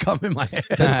there was cum in my head.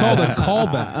 That's called a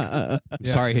callback. I'm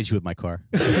Yeah. sorry I hit you with my car.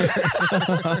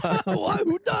 Why?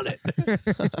 Who done it?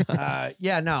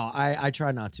 Yeah, no, I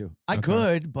try not to. I Okay.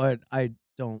 could, but I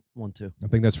don't want to. I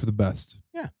think that's for the best.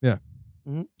 That's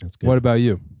good. What about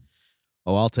you?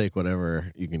 Oh, I'll take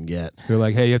whatever you can get. You're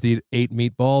like, hey, you have to eat 8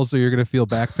 meatballs or you're going to feel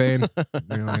back pain. And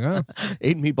you're like, oh,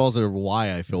 8 meatballs are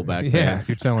why I feel back yeah, pain.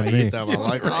 you're telling I me. eat them, I'm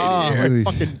like, Right oh, here.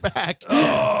 my fucking back.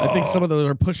 I think some of those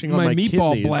are pushing on My my meatball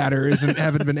kidneys. bladder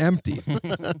haven't been empty.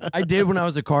 I did when I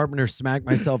was a carpenter, smack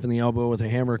myself in the elbow with a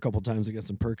hammer a couple times to get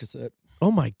some Percocet. Oh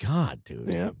my God, dude.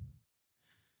 Yeah.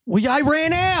 Well, yeah, I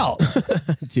ran out.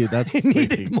 Dude, that's I needed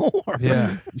freaky. more.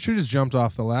 Yeah. You should have just jumped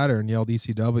off the ladder and yelled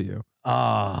ECW.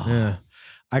 Ah. Yeah.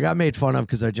 I got made fun of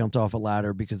because I jumped off a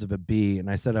ladder because of a bee, and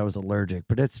I said I was allergic,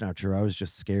 but it's not true. I was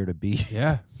just scared of bees.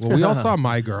 Yeah. Well, we all saw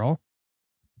My Girl.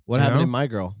 What You happened know? in My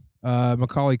Girl?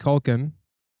 Macaulay Culkin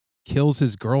kills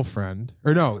his girlfriend.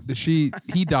 Or no, he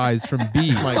dies from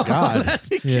bees. Oh my God.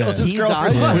 Yeah. His He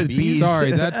girlfriend dies with with bees.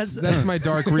 Sorry, that's my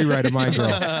dark rewrite of My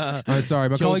Girl. I'm sorry.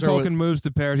 Macaulay Kills her Culkin moves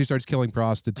to Paris. He starts killing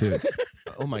prostitutes.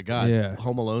 Oh my God. Yeah.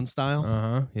 Home Alone style.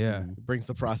 Uh-huh. Yeah. Brings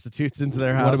the prostitutes into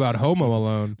their house. What about Homo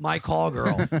Alone? My call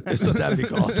girl. That's what that'd be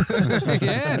called.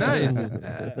 Yeah, nice.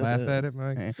 Laugh at it,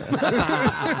 Mike.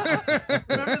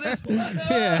 Remember this?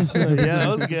 Yeah. Yeah, that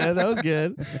was good. That was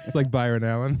good. It's like Byron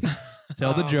Allen.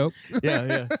 Tell the joke.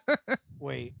 Yeah, yeah.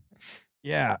 Wait.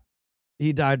 Yeah.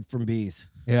 He died from bees.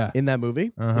 Yeah. In that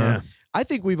movie, Uh-huh. I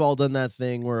think we've all done that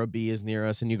thing where a bee is near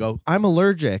us and you go, "I'm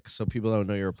allergic," so people don't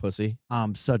know you're a pussy.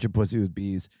 I'm such a pussy with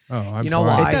bees. Oh, I'm You know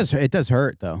fine. why? It does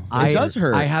hurt though. It does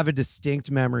hurt. I have a distinct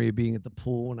memory of being at the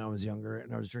pool when I was younger,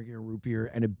 and I was drinking a root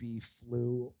beer, and a bee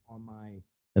flew on my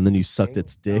And then you sucked thing,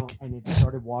 its dick. and it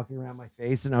started walking around my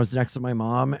face, and I was next to my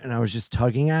mom, and I was just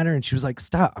tugging at her, and she was like,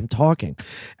 "Stop, I'm talking,"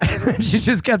 and then she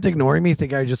just kept ignoring me,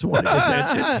 thinking I just wanted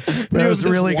attention, but I was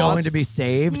This really going wasp. to be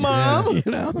saved, Mom.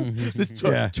 you know. This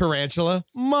Yeah. tarantula,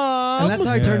 Mom. And that's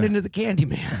how I turned Yeah. into the Candy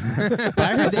Man.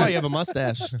 That's why you have a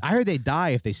mustache. I heard they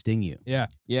die if they sting you. Yeah.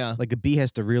 Yeah. Like a bee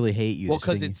has to really hate you. Well, to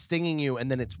because sting you. it's stinging you, and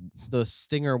then it's the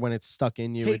stinger when it's stuck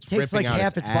in you. It's Takes ripping like out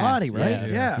half its ass. body, right? Yeah.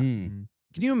 Yeah. Mm.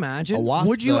 Can you imagine? A wasp,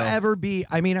 Would you though. ever be?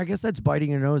 I mean, I guess that's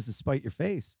biting your nose to spite your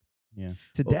face. Yeah.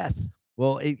 To Well, death.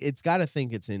 Well, it's got to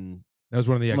think it's in. That was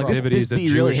one of the Like, activities this that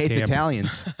bee really Jewish hates camp.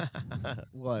 Italians.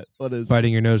 What? What is?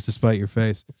 Biting your nose to spite your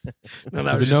face. No,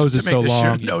 The nose is so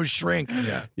long. Nose shrink.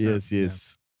 Yeah. Yes,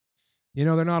 yes. You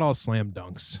know, they're not all slam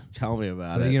dunks. Tell me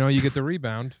about But, it. you know, you get the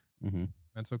rebound. Mhm.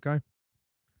 That's okay.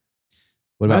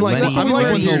 What about I'm like- Lenny? That's what we I'm like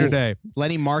learned when here you- today.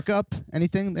 Lenny markup?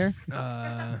 Anything there?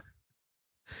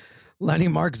 Lenny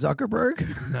Mark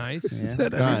Zuckerberg. Nice. Yeah. Is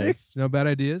that anything? Nice, No bad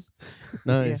ideas.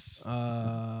 nice.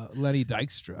 Lenny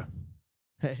Dykstra.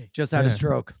 Hey, Just had a Yeah.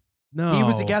 stroke. No. He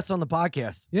was a guest on the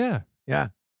podcast. Yeah. Yeah.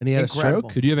 and he had Incredible. a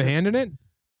stroke. Could you have a hand in it?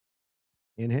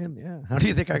 In him, yeah. How do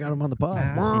you think I got him on the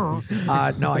pod? No,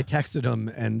 I texted him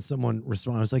and someone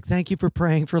responded. I was like, "Thank you for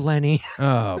praying for Lenny."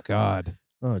 Oh God.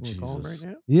 Oh, Can we call him Jesus.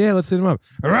 right now? Yeah, let's hit him up.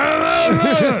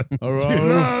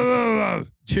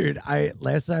 Dude,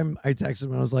 last time I texted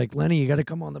him, I was like, "Lenny, you got to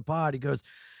come on the pod." He goes,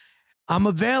 "I'm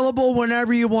available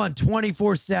whenever you want,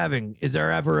 24/7. Is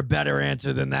there ever a better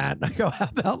answer than that?" And I go, "How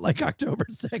about like October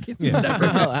 2nd?" Yeah.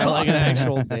 I like an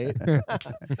actual date.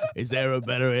 Is there a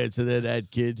better answer than that,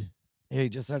 kid? Hey, he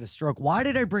just had a stroke. Why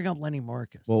did I bring up Lenny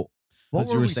Marcus? Well, what because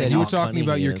were you were we saying You were how talking funny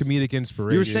about he your is. comedic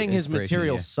inspiration. You were saying his inspiration,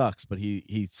 material yeah. sucks, but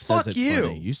he says Fuck it you.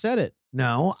 funny. You said it.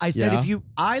 No, I said Yeah.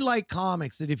 I like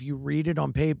comics that if you read it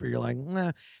on paper, you're like,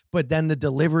 nah, but then the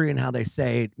delivery and how they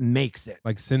say it makes it.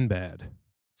 like Sinbad.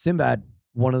 Sinbad,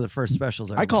 one of the first specials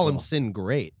I ever call saw. him Sin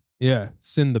Great. Yeah,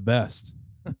 Sin the best.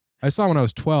 I saw when I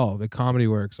was 12 at Comedy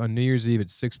Works on New Year's Eve at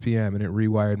 6 p.m. and it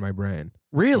rewired my brain.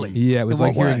 Really? Yeah, it was In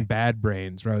like what hearing way? Bad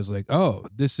Brains, where I was like, "Oh,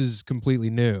 this is completely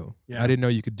new. Yeah. I didn't know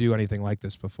you could do anything like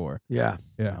this before." Yeah.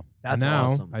 Yeah, That's now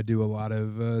awesome. I do a lot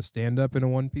of stand up in a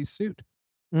one-piece suit.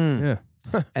 Mm.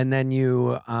 Yeah. And then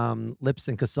you lip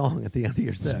sync a song at the end of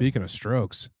your set. Speaking of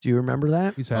strokes, Do you remember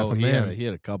that? he's half a he man.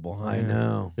 had a couple. Huh? I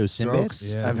know. It was Sinbad?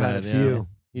 Strokes. Yeah. I've had a Sinbad, few. yeah.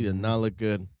 He did not look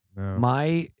good. No.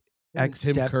 My Tim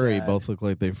ex-stepdad. Curry both look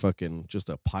like they're fucking just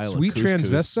a pile Sweet of couscous.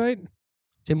 transvestite.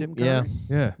 Tim Curry? Yeah,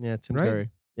 Yeah, yeah, Tim Right? Curry.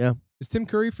 is Tim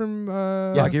Curry from?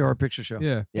 Rocky Horror Picture Show.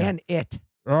 Yeah. Yeah. And It.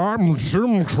 I'm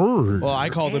Tim Curry. Well, I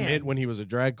called him Man. it when he was a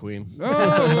drag queen.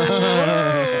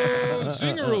 Oh,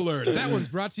 zinger alert! That one's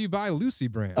brought to you by Lucy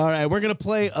Brand. All right, we're gonna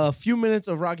play a few minutes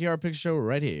of Rocky Horror Picture Show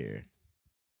right here.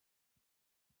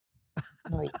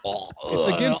 It's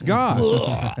against God.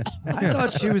 I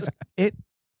thought she was it.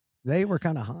 They were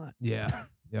kind of hot. Yeah.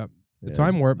 Yep. The Yeah,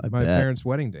 Time Warp, I my bet. parents'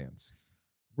 wedding dance.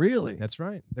 Really? That's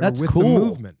right. They That's were with cool. the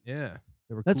movement. Yeah.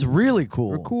 They were That's cool. really They cool.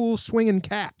 were cool swinging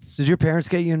cats. Did your parents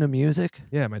get you into music?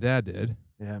 Yeah, my dad did.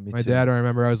 Yeah, me My too. dad, I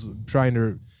remember I was trying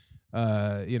to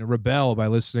rebel by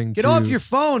listening Get to off your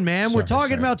phone, man. We're Sorry, talking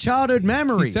sorry. about childhood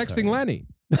memories. He's texting Lenny.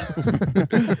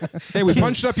 Hey, we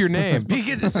punched up your name.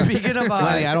 Speaking of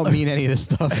Lenny, I don't mean any of the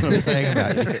stuff I'm saying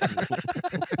about you.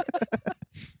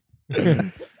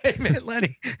 hey man,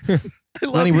 Lenny. I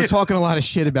love Lenny, you. we're talking a lot of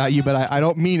shit about you, but I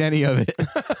don't mean any of it.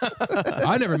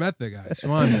 I never met the guy,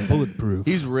 so I'm bulletproof.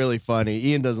 He's really funny.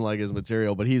 Ian doesn't like his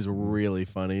material, but he's really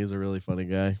funny. He's a really funny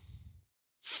guy.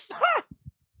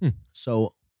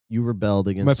 So you rebelled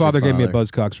against my father your gave me a father.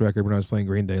 Buzzcocks record when I was playing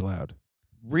Green Day loud.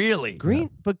 Really?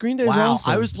 But Green Day's Wow.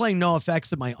 awesome. I was playing No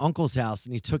Effects at my uncle's house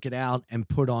and he took it out and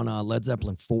put on Led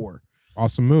Zeppelin 4.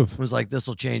 Awesome move. It was like, this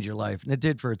will change your life. And it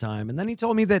did for a time. And then he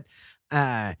told me that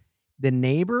the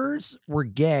neighbors were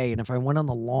gay. And if I went on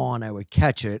the lawn, I would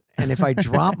catch it. And if I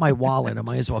dropped my wallet, I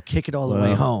might as well kick it all the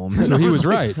way home. So he was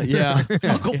right. Yeah.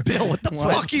 Uncle Bill, what the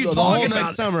fuck are you So the talking whole about?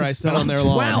 next summer I sat on their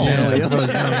lawn. 12. Yeah.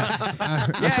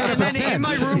 And then in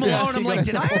my room alone, I'm like,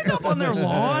 did I end up on their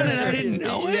lawn and I didn't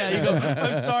know it? Yeah, you go,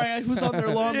 I'm sorry, I was on their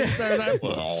lawn the entire time.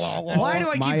 Why do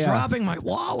I My, keep dropping my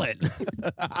wallet?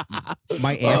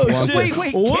 My aunt Oh, walked shit. Wait,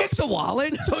 kick Whoops. the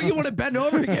wallet? Don't you want to bend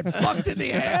over and get fucked in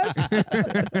the ass?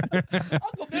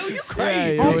 Uncle Bill, you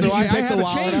crazy. Yeah, Also, He sees you I pick have the a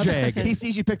wallet change up. egg. He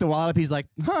sees you pick the wallet up. He's like,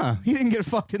 huh, he didn't get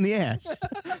fucked in the ass.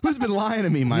 Who's been lying to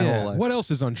me my Yeah. whole life? What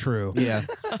else is untrue? Yeah.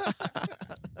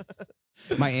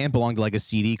 My aunt belonged to like a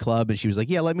CD club and she was like,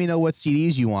 yeah, let me know what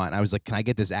CDs you want. I was like, can I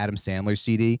get this Adam Sandler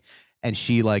CD? And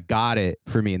she like got it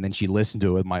for me. And then she listened to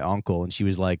it with my uncle and she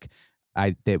was like,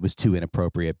 it was too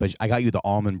inappropriate, but I got you the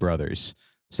Allman Brothers.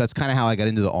 So that's kind of how I got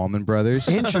into the Allman Brothers.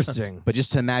 Interesting. But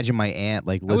just to imagine my aunt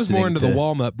like I listening was more into to, the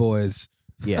Walnut Boys.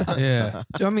 Yeah. Yeah.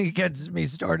 Don't me gets me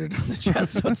started on the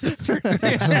Chestnut Sisters.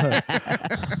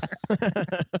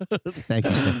 Thank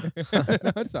you, sir.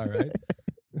 That's all right.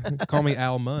 Call me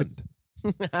Al Mund.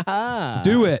 Ah.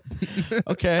 Do it.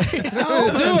 Okay. Do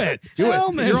it. Do it.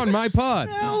 Hellman. You're on my pod.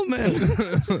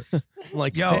 Hellman.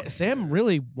 Like, Yo. Sam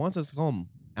really wants us to call him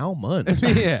Al Munn.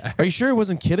 Yeah. Are you sure he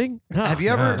wasn't kidding? Have you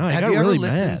ever, no, he have got you ever really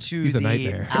listened mad. to He's a the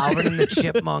nightmare. Alvin and the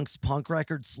Chipmunks punk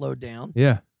record Slow Down?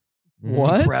 Yeah.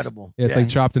 What? Incredible. Yeah, it's like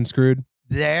Chopped and Screwed.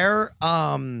 Their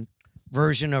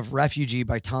version of Refugee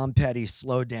by Tom Petty,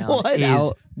 Slow Down, What?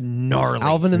 is gnarly.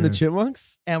 Alvin and the Yeah.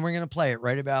 Chipmunks? And we're going to play it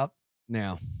right about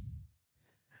now.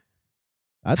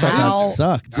 I thought How- that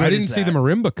sucked. I Good didn't is see the that?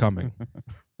 marimba coming.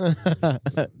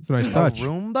 It's a nice touch.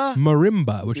 Roomba?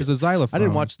 Marimba, which is a xylophone. I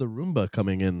didn't watch the Roomba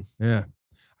coming in. Yeah.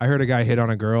 I heard a guy hit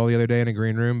on a girl the other day in a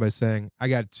green room by saying, I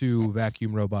got 2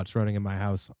 vacuum robots running in my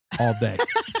house all day.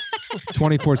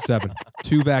 24/7.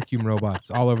 2 vacuum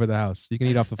robots all over the house. You can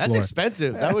eat off the That's floor.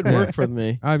 expensive. That would Yeah. work for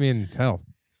me. I mean, hell.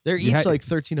 They're You each had- like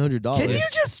 $1,300. Can you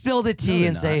just spill the tea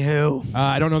and say who?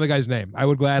 I don't know the guy's name. I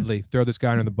would gladly throw this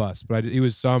guy under the bus, but he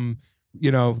was some,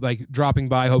 like dropping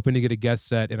by hoping to get a guest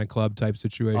set in a club type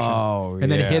situation. Oh,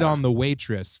 and then hit on the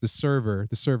waitress, the server,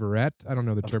 the serverette. I don't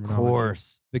know the Of terminology.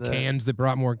 course. The cans that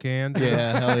brought more cans.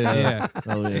 Yeah, hell yeah. Yeah.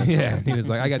 Hell yeah. Yeah. He was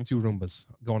like, I got 2 Roombas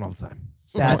going all the time.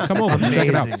 That's Come over, check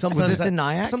it out. amazing. Was this in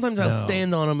Nyack? Sometimes I'll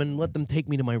stand on them and let them take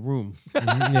me to my room.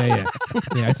 Yeah.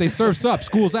 Yeah. I say, surf's up,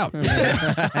 school's out.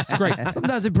 It's great.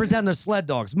 Sometimes they pretend they're sled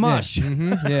dogs. Mush.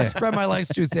 Yeah. Spread my legs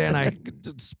too thin. I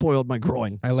spoiled my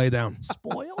groin. I lay down.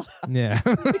 Spoiled? Yeah.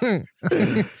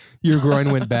 Your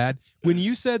groin went bad. When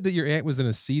you said that your aunt was in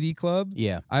a CD club,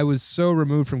 Yeah. I was so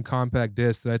removed from compact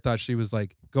disc that I thought she was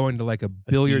like going to like a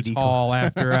billiards CD hall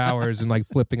after hours and like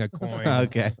flipping a coin,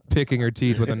 Okay. picking her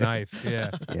teeth with a knife. Yeah.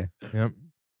 Yeah. Yep.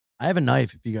 I have a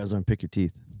knife if you guys want to pick your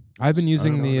teeth. I've been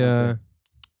using know the about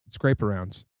scrape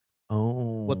arounds.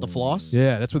 Oh. What, the floss?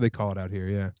 Yeah, that's what they call it out here.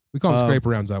 Yeah. We call them scrape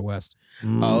arounds out west.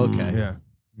 Oh, okay. Yeah.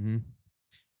 hmm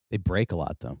They break a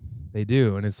lot though. They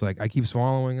do. And it's like, I keep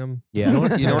swallowing them. Yeah.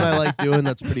 You know what I like doing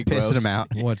that's pretty gross? Pissing them out.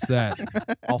 What's that?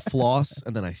 I'll floss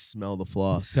and then I smell the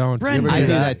floss. Don't. Brent, you ever I do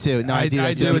do that too. No, I do that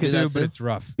I too. do it because, too, that but too? it's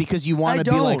rough. because you want I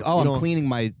to be like, don't. oh, You I'm don't-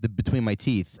 cleaning between my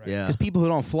teeth. Right. Yeah. Because people who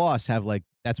don't floss have like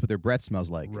that's what their breath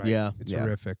smells like. Right. Yeah. It's Yeah.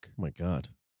 horrific. Oh my God.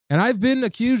 And I've been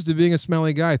accused of being a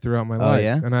smelly guy throughout my life.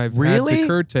 yeah? And I've had Really? to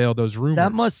curtail those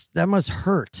rumors. That must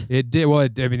hurt. It did. Well, I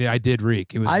did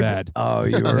reek. It was bad. Oh,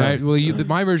 you were.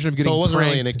 My version of getting So it wasn't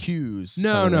really an pranked- accuse.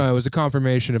 No, it was a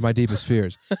confirmation of my deepest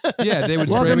fears. Yeah, they would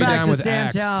spray Welcome me back down to with Sam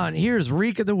Axe. Town. Here's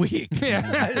Reek of the Week.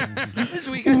 Yeah. This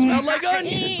week I smelled like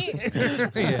onions.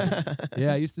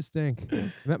 Yeah, I used to stink. I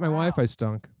met my wife, I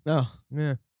stunk. No.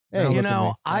 Yeah. Hey, Now you look at know, me.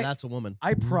 Now I that's a woman.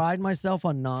 I pride myself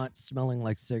on not smelling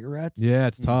like cigarettes. Yeah,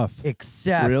 it's tough.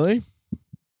 Except Really?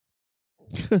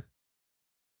 Can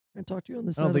I talk to you on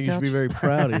this I side don't of the think you should couch? be very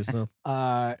proud of yourself.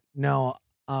 No.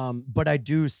 But I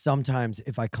do sometimes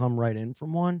if I come right in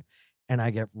from one and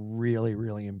I get really,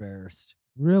 really embarrassed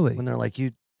Really? when they're like,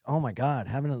 oh my God,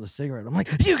 have another cigarette. I'm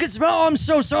like, you can smell. I'm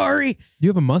so sorry. You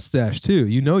have a mustache too.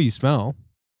 You know you smell.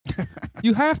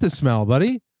 You have to smell,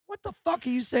 buddy. What the fuck are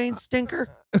you saying, stinker?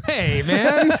 Hey,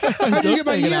 man. How'd you get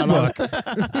my take it out on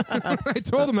yearbook? I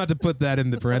told him not to put that in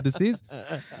the parentheses.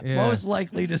 Yeah. Most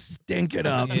likely to stink it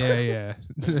up. Yeah.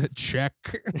 Check.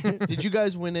 Did you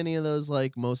guys win any of those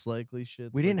like most likely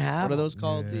shits? We didn't have What are those them.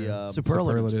 called? Yeah. The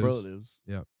Superlatives. Superlatives.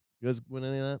 Yep. You guys win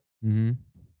any of that? Mm-hmm.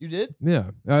 You did?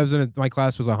 Yeah. My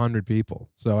class was 100 people,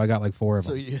 so I got like 4 of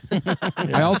So them. you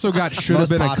I also got should have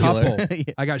Most been popular. a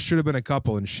couple. I got should have been a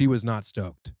couple, and she was not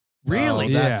stoked. Really? Oh,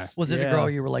 Yeah. that's- Was it a yeah. girl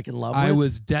you were like in love with? I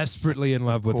was desperately in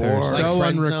love with her. course. So Like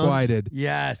friend-zoned? unrequited.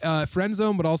 Yes. Friend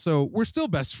zone, but also we're still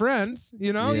best friends.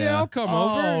 You know? Yeah, Yeah. I'll come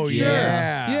Oh, over. Sure.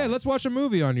 yeah. Yeah, let's watch a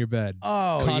movie on your bed.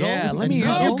 oh, Cuddle? yeah. Let And me use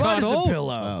cuddle? your butt as a Cuddle?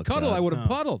 pillow. Oh, Cuddle, God. I would have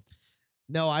No. puddled.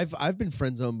 No, I've been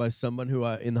friend zoned by someone who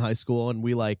in high school, and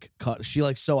we like cut. She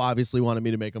like so obviously wanted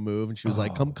me to make a move, and she was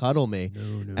like, "Come cuddle me,"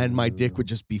 and my dick would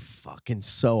just be fucking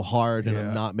so hard, and Yeah.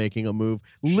 I'm not making a move.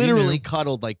 She Literally knew.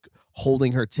 cuddled, like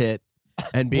holding her tit,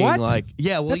 and being What? like,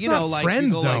 "Yeah, well, That's you know, not like friend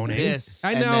you go zoning. like this."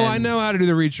 I and know, then- I know how to do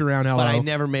the reach around. Hello. but I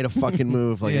never made a fucking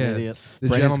move like Yeah. an idiot. The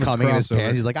Brennan's gentleman's coming in his crossover.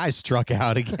 pants. He's like, I struck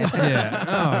out again. Yeah.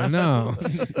 Oh no.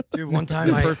 Dude, one time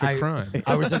The I perfect crime.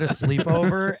 I was at a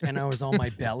sleepover and I was on my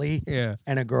belly Yeah.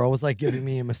 and a girl was like giving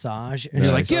me a massage and You're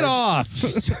she like, get started- off. She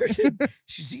started.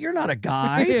 She said, "You're not a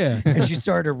guy." Yeah. And she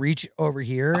started to reach over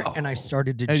here, and I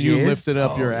started to And jizz. you lifted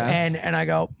up your ass. and I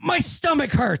go, "My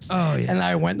stomach hurts." Oh, yeah. And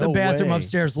I went in the No bathroom way.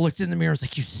 upstairs, looked in the mirror, was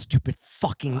like, "You stupid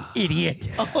fucking idiot!"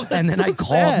 Oh, and then that's I so called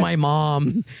sad. my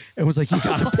mom and was like, "You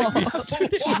gotta pick me up."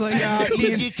 She's like,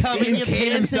 Did you come in your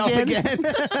came pants himself again?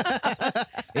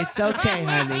 It's okay,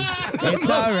 honey. It's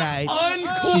all right.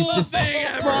 Uncool She's just- thing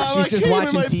ever. Mom, I She's just came in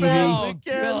watching my TV. pants Oh,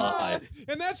 again. God.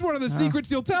 And that's one of the secrets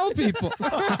you'll tell people. what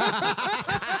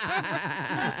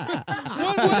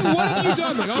have you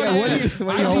done? Like, oh, Yeah, what are you-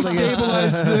 what are you I holding it?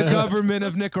 destabilized the government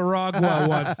of Nicaragua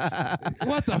once.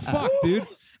 What the fuck, dude?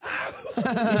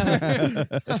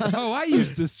 Oh, I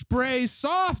used to spray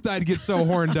soft. I'd get so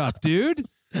horned up, dude.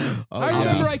 I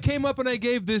remember I came up and I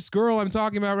gave this girl I'm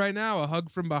talking about right now a hug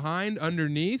from behind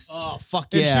underneath. Oh fuck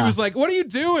And yeah! she was like, "What are you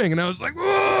doing?" And I was like,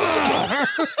 "Whoa."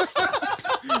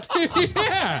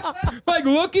 Yeah, like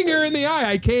looking her in the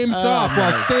eye. I came soft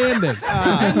while standing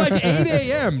at like 8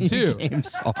 a.m. too,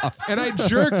 and I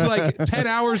jerked like 10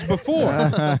 hours before.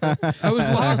 I was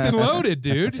locked and loaded,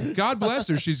 dude. God bless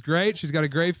her. She's great. She's got a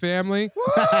great family.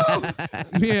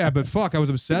 Yeah, but fuck, I was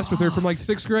obsessed with her from like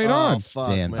 6th grade Oh on. fuck,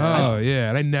 Damn. man. Oh yeah,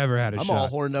 and I never had a I'm shot. all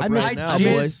horned up I mean, right I now,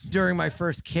 jizzed boys. during my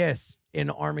first kiss in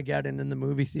Armageddon in the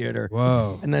movie theater.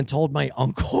 Whoa. And then told my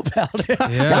uncle about it.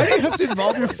 Yeah. Why do you have to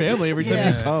involve your family every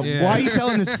time you come? Yeah. Why are you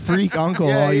telling this freak uncle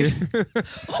while you're?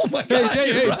 Oh my God.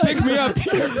 Hey, you're right. pick me up.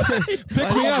 Pick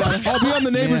me up. I'll be on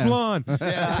the neighbor's lawn.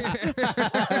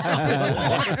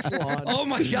 Oh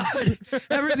my God.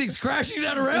 Everything's crashing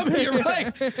down around me. You're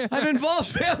right. I've involved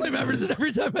family members and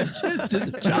every time I jizzed as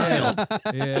a child.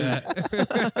 Yeah.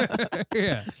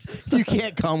 Yeah. You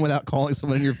can't come without calling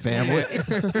someone in your family.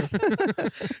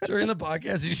 During the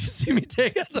podcast, you should see me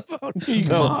take out the phone. You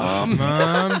go,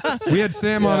 Mom, we had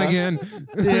Sam on again.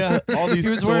 yeah, all these He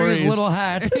was wearing his stories. little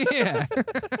hat.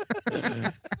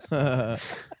 Yeah.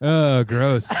 Oh,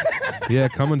 gross. Yeah,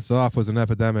 coming soft was an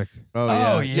epidemic. Oh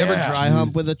yeah. Oh, You ever yeah. dry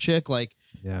hump with a chick, like,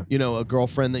 Yeah. you know, a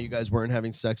girlfriend that you guys weren't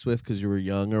having sex with because you were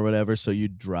young or whatever, so you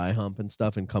dry hump and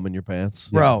stuff and come in your pants?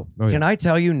 Bro, Oh, yeah. can I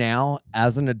tell you now,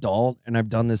 as an adult, and I've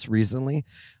done this recently,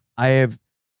 I have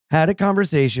had a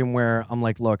conversation where I'm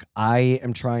like, look, I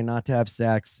am trying not to have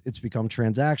sex. It's become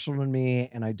transactional to me,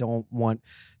 and I don't want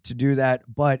to do that.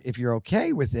 But if you're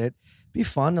okay with it, be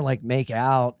fun to like make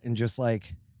out and just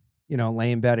like, you know,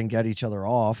 lay in bed and get each other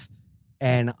off.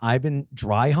 And I've been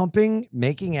dry humping,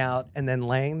 making out, and then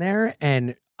laying there,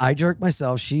 and I jerk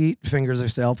myself. She fingers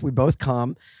herself. We both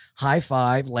come, high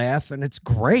five, laugh, and it's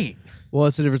great. Well,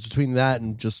 what's the difference between that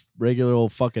and just regular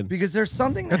old fucking? Because there's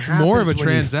something that That's more of a happens when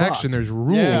you transaction. fuck. There's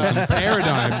rules and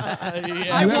paradigms. You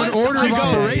I have was- an order I of go-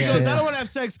 operations. Ray goes, I don't want to have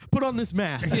sex. Put on this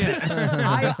mask.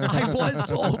 I was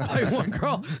told by one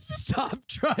girl, stop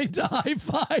trying to high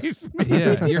five me.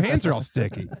 Yeah, your hands are all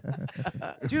sticky.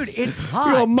 Dude, it's You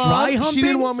hot. go, Mom, Dry humping, she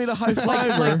didn't want me to high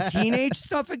five her. like teenage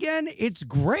stuff again. It's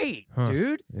great, Huh.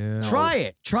 dude. Yeah. Try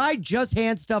it. Try just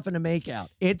hand stuff in a makeout.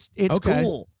 It's Okay.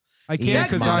 cool. I can't Sex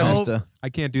because is I'm. so- I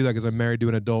can't do that because I'm married to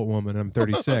an adult woman and I'm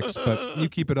 36. But you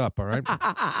keep it up, all right?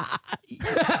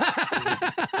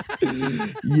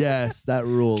 Yes, that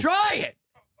rules. Try it.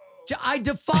 I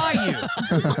defy you.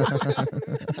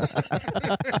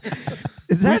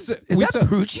 Is that We saw-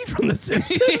 Poochie from The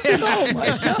Simpsons? Oh my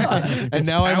God. And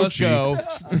now I must go.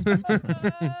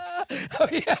 Oh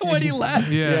yeah, when he left.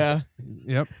 Yeah.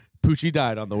 Yep. Poochie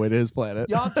died on the way to his planet.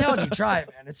 Yo, I'm telling you, try it,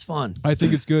 man. It's fun. I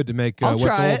think it's good to make I'll what's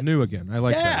try old it. new again. I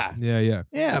like that. Yeah, yeah.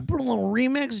 Yeah, put a little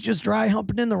remix, just dry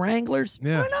humping in the Wranglers.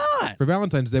 Yeah. Why not? For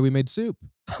Valentine's Day, we made soup.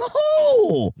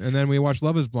 Oh, And then we watched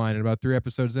Love is Blind. And about 3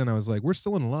 episodes in, I was like, we're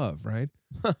still in love, right?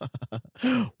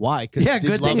 Why? 'Cause Yeah, did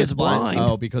good thing Love it's is blind.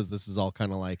 Oh, because this is all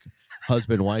kind of like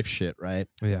husband-wife shit, right?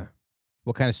 Yeah.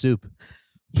 What kind of soup?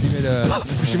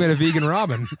 She made a vegan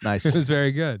Robin. Nice. It was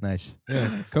very good. Nice.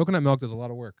 Yeah. Coconut milk does a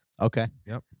lot of work. Okay.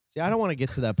 See, I don't want to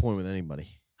get to that point with anybody.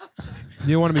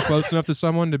 You want to be close enough to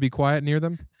someone to be quiet near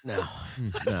them? No,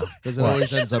 no, because it Well,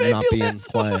 always it ends just up made not me being laugh so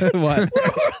quiet. What?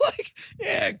 we're like,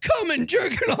 yeah, come and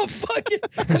jerking off fucking.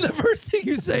 And the first thing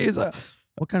you say is,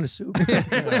 what kind of soup? Well,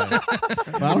 I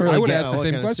don't I really would get. ask the what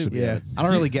same kind of question. soup you Yeah, had. I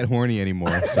don't really get horny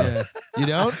anymore. So Yeah. You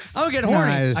don't? I don't get Nah,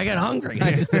 horny. I just- I get hungry.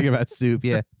 I just think about soup.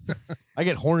 Yeah. I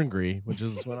get horngry, which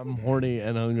is when I'm horny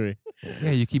and hungry.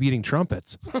 Yeah, you keep eating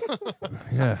trumpets.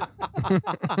 Yeah.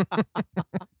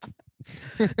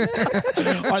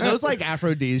 Are those like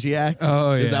aphrodisiacs?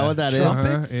 Oh, Is that yeah. what that is?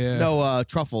 Trumpets? Yeah. No,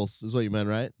 truffles is what you meant,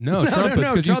 right? No, No, trumpets, no,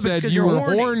 because you trumpets said 'cause you you're were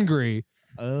horny. horngry.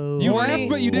 Oh, You Horny- laughed,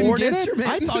 but you didn't horn get it? instrument.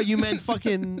 I thought you meant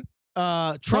fucking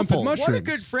Trumpet truffles. mushrooms. What a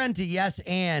good friend to yes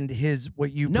and his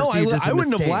what you No, perceived as a I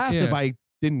wouldn't have mistake. laughed if Yeah. I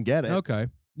didn't get it. Okay.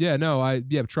 Yeah, no,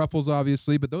 truffles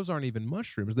obviously, but those aren't even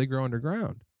mushrooms. They grow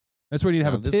underground. That's why you need to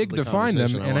have No, a this is pig the to find them.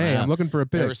 conversation I And wanna hey, have. I'm looking for a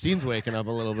pig. Racine's waking up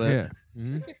a little bit. Yeah.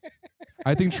 Mhm.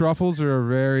 I think truffles are a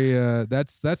very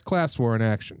that's class war in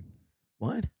action.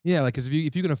 What? Yeah, like 'cause if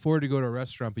you can afford to go to a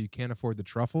restaurant but you can't afford the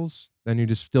truffles, then you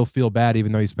just still feel bad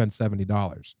even though you spent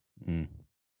 $70. Mm.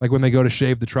 Like when they go to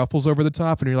shave the truffles over the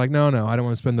top and you're like, no, I don't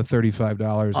want to spend the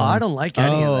 $35. Oh, I don't like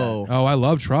any of that. Oh, Oh, I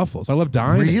love truffles. I love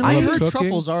dining. Really? I I love heard cooking.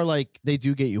 truffles are like they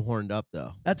do get you horned up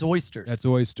though. That's oysters. That's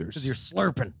oysters. because you're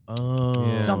slurping. Oh,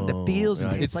 Yeah. Something that feels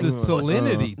and It's like the pussy.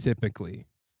 salinity typically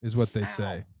is what they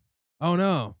say. Oh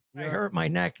no. I hurt my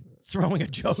neck throwing a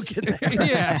joke in there.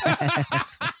 Yeah.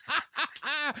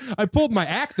 I pulled my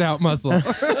act out muscle.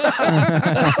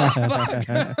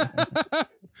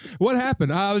 What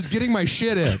happened? I was getting my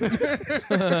shit in.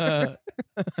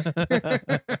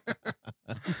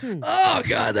 Oh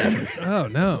god, that. Oh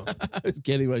no. I was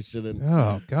getting my shit in.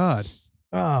 Oh God.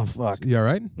 Oh fuck. You all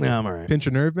right? Yeah, I'm alright. Pinch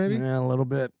a nerve, maybe? Yeah, a little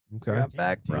bit. Okay. Got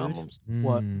back dude. problems.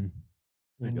 What? Mm.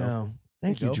 I you go. know.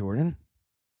 Thank There you, you go. Jordan.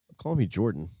 Call me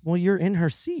Jordan. Well, you're in her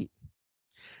seat.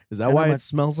 Is that And why I'm it a-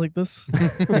 smells like this?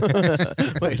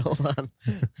 Wait, hold on.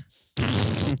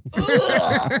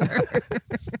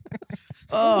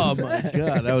 Oh my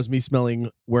god, that was me smelling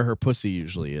where her pussy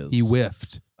usually is. He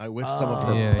whiffed. I whiffed some of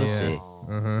her Yeah, pussy.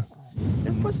 Uh-huh.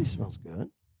 And pussy smells good.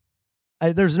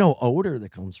 There's no odor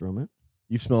that comes from it.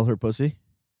 You smelled her pussy?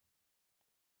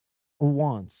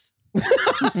 Once.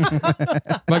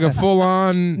 Like a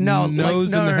full-on No,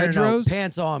 nose in the hedgerows?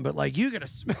 pants on, but like you gotta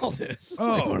smell this.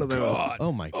 Like one Oh, of those. God.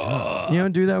 Oh my god. You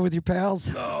don't do that with your pals?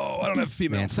 No, I don't have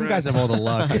female Man, some guys have all the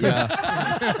luck.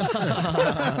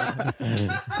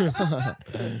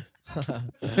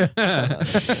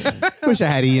 Wish I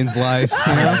had Ian's life.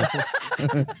 You know?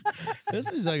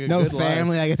 This is like a No good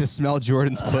family. life. I get to smell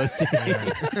Jordan's pussy.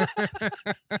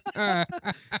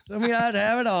 Some guys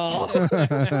have it all.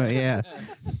 Yeah.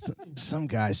 Some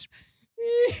guys.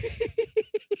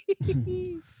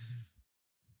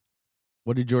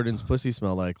 What did Jordan's pussy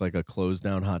smell like? Like a closed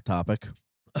down Hot Topic?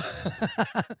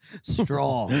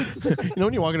 Straw. You know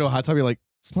when you walk into a Hot Topic, you're like,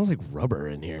 it smells like rubber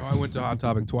in here. Oh, I went to Hot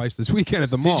Topic twice this weekend at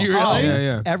the mall. you really? Oh, Yeah,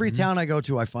 yeah. Every town I go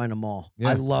to, I find a mall. Yeah.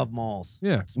 I love malls.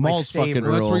 Yeah. My Malls fucking favorite.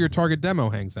 Well, that's rule. where your Target demo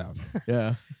hangs out.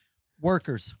 Yeah.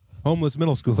 Workers. Homeless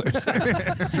middle schoolers.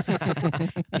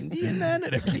 Indian men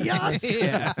at a kiosk.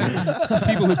 Yeah.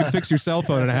 People who can fix your cell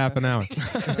phone in a half an hour. Did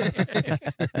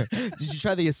you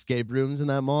try the escape rooms in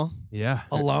that mall? Yeah.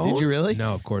 Alone? Did you really?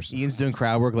 No, of course. Ian's doing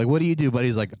crowd work. Like, what do you do? But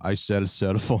he's like, I sell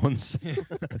cell phones.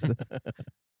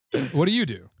 What do you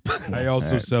do? I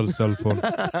also sell cell phone.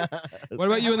 What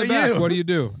about you in the How about back? you? What do you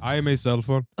do? I am a cell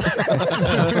phone.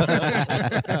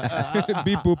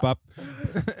 Beep boop up.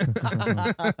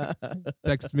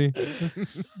 Text me.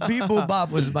 Beep Boop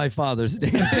Bop was my father's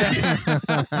name. Can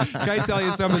I tell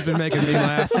you something's been making me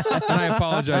laugh? And I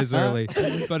apologize early.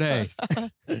 But hey,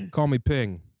 call me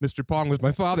Ping. Mr. Pong was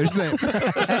my father's name.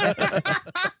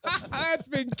 That's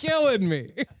been killing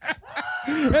me.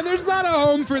 And there's not a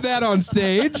home for that on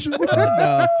stage. No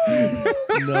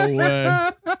way.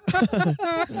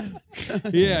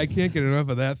 Yeah, I can't get enough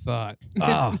of that thought.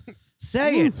 Oh,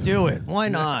 say it. Do it. Why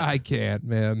not? I can't,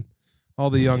 man.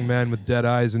 All the young men with dead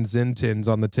eyes and Zyn tins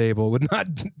on the table would not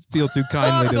feel too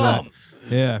kindly to that. Welcome.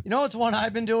 Yeah. You know what's one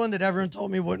I've been doing that everyone told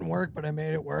me wouldn't work, but I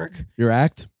made it work? Your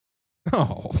act?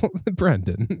 Oh,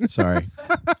 Brendan. Sorry.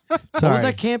 What was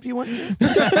that camp you went to?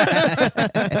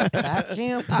 Fat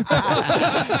camp?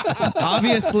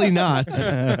 Obviously not.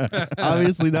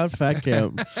 Obviously not fat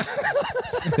camp.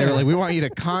 They were like, we want you to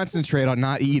concentrate on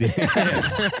not eating.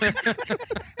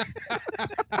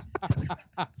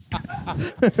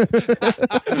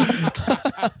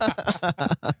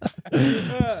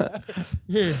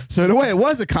 So in a way, it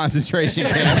was a concentration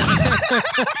camp.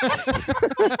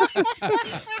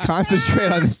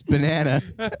 Concentrate on this banana.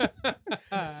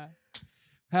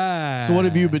 So what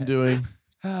have you been doing?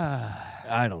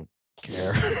 I don't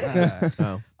care.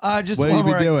 Oh. Just What one have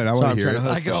you where been doing? I Sorry, want I'm to hear trying it.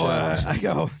 to host I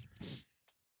go,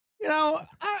 you know,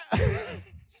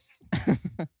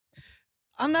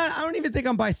 I don't even think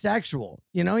I'm bisexual.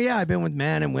 You know, yeah, I've been with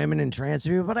men and women and trans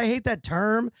people, but I hate that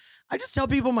term. I just tell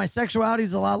people my sexuality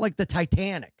is a lot like the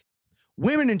Titanic.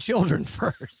 Women and children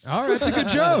first. All right, that's a good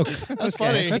joke. That's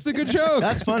funny. That's a good joke.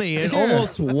 That's funny. It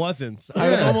almost wasn't. I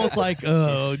was almost like,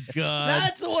 oh, God.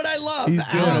 That's what I love. He's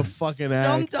doing a And fucking act.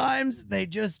 Sometimes they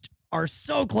just are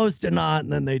so close to not,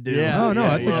 and then they do. Yeah. Oh no,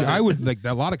 that's yeah. I would like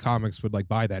a lot of comics would like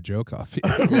buy that joke off.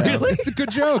 Really, it's a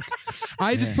good joke.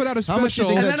 I just put out a How much you special.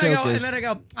 think And that then I joke go, is- and then I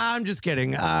go, I'm just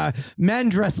kidding. Men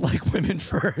dress like women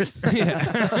first.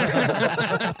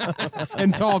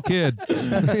 And tall kids.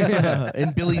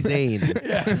 And Billy Zane.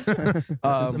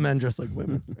 The men dress like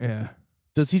women. Yeah.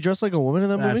 Does he dress like a woman in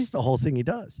that movie? That's the whole thing he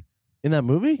does. In that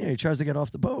movie? Yeah, he tries to get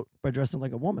off the boat by dressing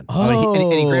like a woman. Oh,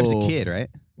 and he grabs a kid, right?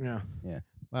 Yeah.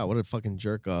 Wow, what a fucking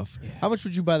jerk off. How much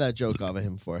would you buy that joke off of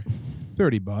him for?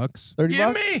 $30.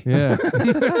 $30? Yeah.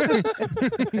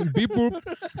 Beep boop.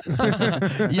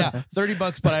 Yeah,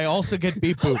 $30, but I also get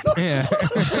beep boop. Yeah.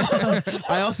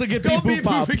 I also get beep boop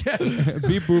pop. again.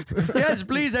 Beep boop. Yes,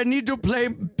 please. I need to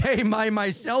pay my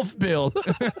myself bill. All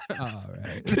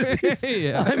right.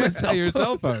 Yeah. I'm a cell Your phone.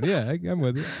 cell phone. Yeah, I'm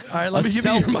with you. All right, let A me give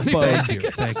you your cell money phone. back. Thank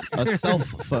you. Thank you. A self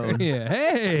phone. Yeah.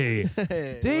 Hey.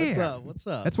 Hey, Damn. What's up? What's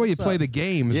up? That's why you What's play up? the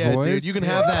games, Yeah, boys. dude, you can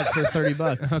have that for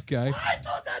 $30. Okay. I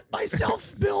thought that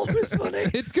myself bill was funny.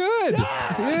 It's good.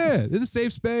 Yeah. It's a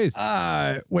safe space.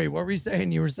 Wait, what were you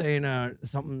saying? You were saying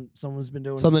someone's been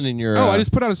doing Something in your. Oh, I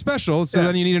just put out a special, so Yeah.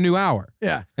 then you need a new hour.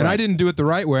 Yeah. And I didn't do it the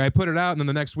right way. I put it out, and then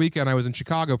the next weekend I was in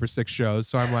Chicago for 6 shows.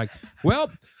 So I'm like,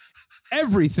 well,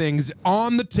 everything's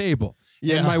on the table.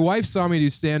 Yeah. And my wife saw me do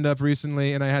stand-up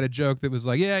recently, and I had a joke that was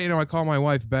like, yeah, you know, I call my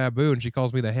wife Babu, and she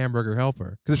calls me the hamburger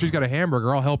helper. Because if she's got a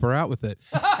hamburger, I'll help her out with it.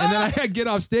 And then I get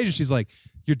off stage, and she's like,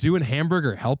 you're doing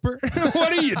Hamburger Helper?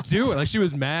 What are you doing? Like she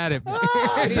was mad at me.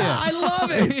 I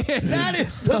love it. Yeah. That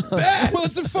is the best. Well,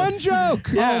 it's a fun joke.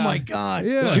 Oh my God.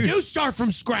 Yeah. You do start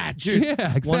from scratch.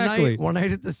 Yeah, exactly. One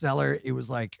night at the Cellar, it was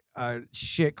like a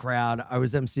shit crowd. I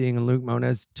was emceeing and Luke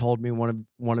Moniz told me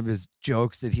one of his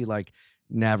jokes that he like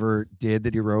never did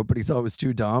that he wrote, but he thought was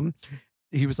too dumb.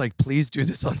 He was like, please do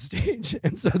this on stage.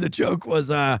 And so the joke was,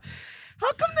 how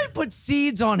come they put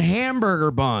seeds on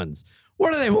hamburger buns?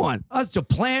 What do they want? Us to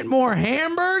plant more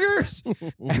hamburgers?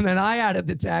 And then I added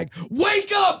the tag,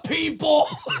 wake up, people.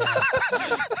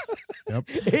 Yep.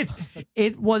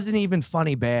 It wasn't even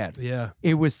funny bad. Yeah.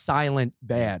 It was silent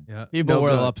bad. Yeah. People No were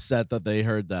good. upset that they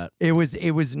heard that. It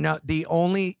was not the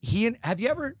only have you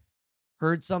ever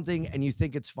heard something and you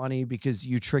think it's funny because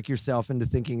you trick yourself into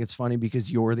thinking it's funny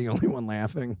because you're the only one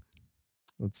laughing?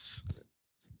 That's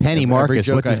Penny Every Marcus.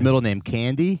 joke What's his I- middle name?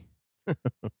 Candy.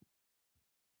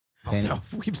 Oh, Penny. no,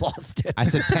 we've lost it. I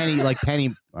said Penny, like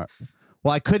Penny.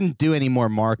 Well, I couldn't do any more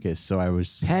Marcus, so I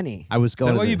was Penny. going. Is that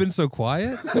to why the- you've been so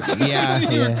quiet? Yeah, You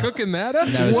were yeah. cooking that up?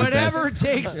 That was the Whatever best. it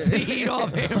takes to eat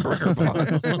off hamburger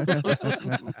buns.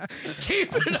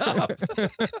 Keep it up.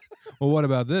 Well, what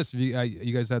about this? Have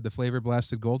you guys had the flavor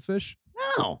blasted goldfish?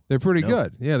 No. They're pretty No.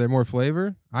 good. Yeah, they're more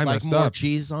flavor. I like messed more up.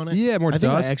 cheese on it. Yeah, more I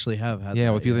think dust. I actually have had. Yeah, that,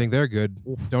 well, if you think they're good,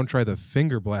 don't try the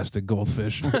finger blasted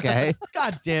goldfish. Okay.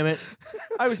 God damn it!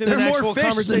 I was in They're an more actual fish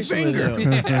than conversation with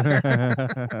finger.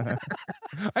 you.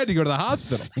 I had to go to the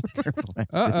hospital.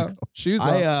 Shoes off.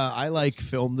 I like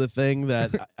filmed the thing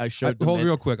that I showed. to Hold Min-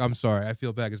 real quick. I'm sorry. I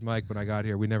feel bad because Mike, when I got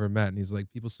here, we never met, and he's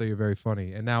like, "People say you're very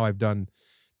funny," and now I've done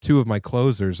 2 of my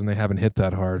closers, and they haven't hit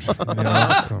that hard. You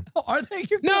know, so. Are they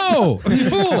your No, you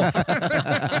fool!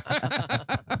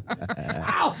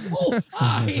 Ow! Oh,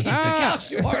 I hit the couch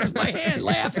too hard with my hand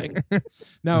laughing.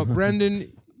 Now,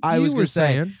 Brendan, I you was were gonna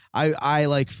say, saying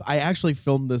I actually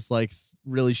filmed this like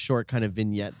really short kind of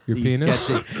vignette Your penis?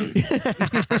 sketching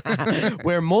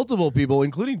where multiple people,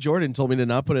 including Jordan, told me to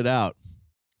not put it out,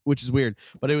 which is weird.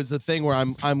 But it was a thing where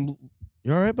I'm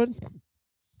you all right, bud?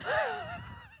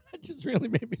 That just really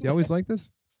made me. you always like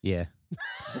this. Yeah.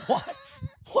 What?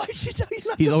 Why'd she tell you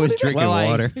not He's to always put it drinking Well,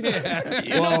 water. You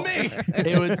know me.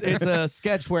 It's a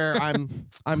sketch where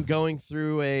I'm going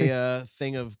through a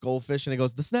thing of goldfish and it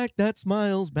goes, the snack that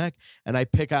smiles back, and I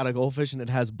pick out a goldfish and it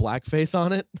has blackface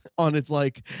on it on its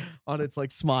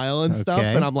smile and stuff,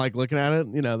 Okay. and I'm like looking at it,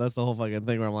 you know, that's the whole fucking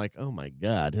thing where I'm like, oh my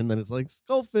God, and then it's like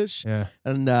goldfish, Yeah.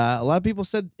 and a lot of people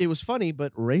said it was funny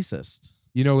but racist,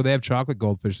 You know they have chocolate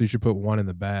goldfish, so you should put one in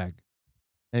the bag.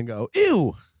 and go,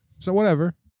 ew, So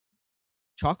whatever.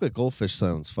 chocolate goldfish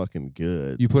sounds fucking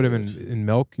good. You put them in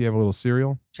milk. You have a little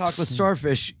cereal. Chocolate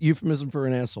starfish, euphemism for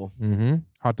an asshole. Mm-hmm.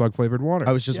 Hot dog flavored water.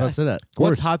 I was just about to say that.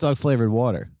 What's hot dog flavored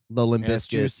water? The Limp Ass Bizkit.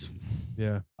 juice.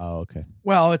 Yeah. Oh, okay.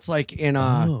 Well, it's like in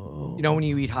Oh. you know when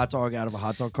you eat hot dog out of a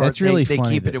hot dog cart, That's really they funny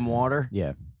keep it that- in water.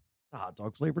 Yeah. Hot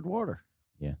dog flavored water.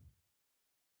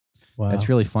 Wow. That's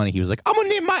really funny. He was like, I'm gonna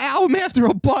name my album after a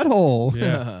butthole.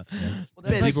 Yeah. Well,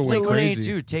 that's People like went Blink-182 crazy.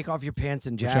 too. Take off your pants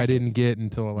and Which jacket. I didn't get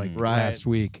until like Right. last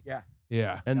week. Yeah.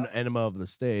 Yeah. And enema of the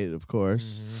state, of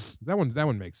course. Mhm. That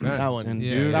one makes sense. That one, And yeah.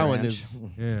 Dude that one Ranch. is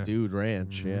Yeah. Dude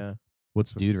Ranch. Mhm. Yeah.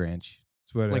 What's Dude Ranch?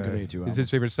 It's what, Blink-182 is album. his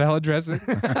favorite salad dressing.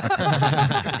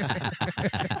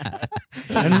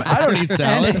 And I don't eat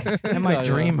salads. And my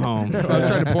dream home. I was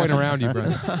trying to point around you,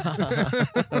 brother.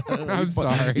 I'm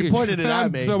sorry. You pointed it at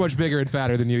I'm me. so much bigger and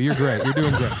fatter than you. You're great. You're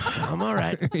doing great. I'm all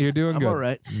right. You're doing I'm good. all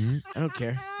right. Mhm. I don't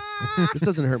care. This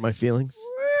doesn't hurt my feelings.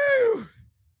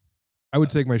 I would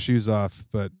take my shoes off,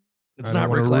 but It's I don't not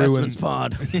wanna Rick ruin- Glassman's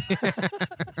pod.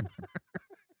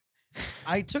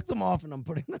 I took them off and I'm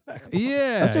putting them back on.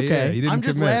 yeah, That's okay. yeah, you didn't I'm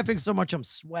just commit. laughing so much I'm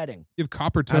sweating. You have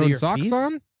copper Out of tone your socks feet?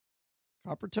 on?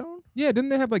 Copper tone? Yeah, didn't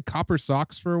they have like copper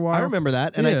socks for a while? I remember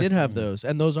that, and Yeah. I did have those,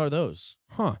 and those are those.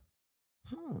 Huh.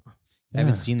 Huh. I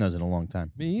haven't seen those in a long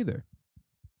time. Me either.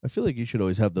 I feel like you should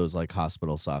always have those like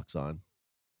hospital socks on.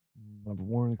 I've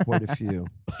worn quite a few.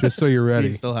 Just so you're Do ready.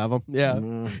 you still have them? Yeah.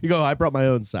 Mm. You go, I brought my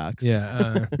own socks.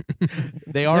 Yeah.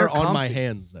 They are They're on my comfy.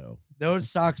 hands, though.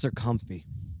 Those socks are comfy.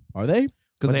 Are they? Because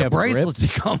But they the have a grip? bracelets they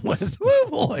come with. Woo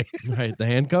boy. Right, the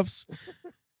handcuffs.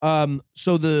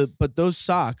 But those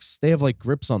socks, they have like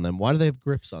grips on them. Why do they have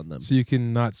grips on them? So you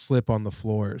can not slip on the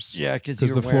floors. Yeah, because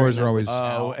the floors are always.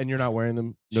 Oh, and you're not wearing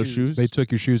them. No Shoes. shoes. They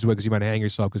took your shoes away because you might hang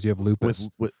yourself because you have lupus.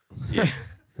 with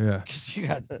Yeah. because you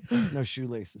got no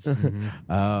shoelaces.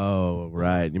 Oh,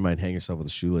 right. You might hang yourself with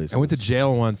a shoelace. I went to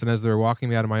jail once, and as they were walking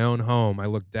me out of my own home, I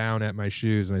looked down at my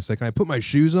shoes, and I said, "Can I put my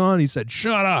shoes on?" He said,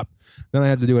 "Shut up." Then I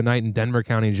had to do a night in Denver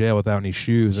County Jail without any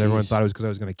shoes. And everyone Jeez. thought it was because I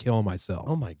was going to kill myself.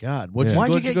 Oh my God! Yeah. Why'd you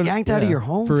what'd get go to- yanked out of your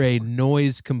home? For a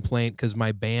noise complaint because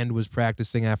my band was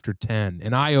practicing after 10,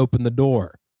 and I opened the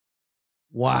door.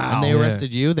 Wow. And they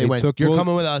arrested you. They went. You're well,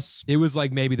 coming with us. It was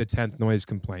like maybe the 10th noise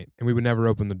complaint, and we would never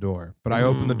open the door. But I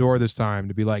opened the door this time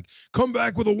to be like, "Come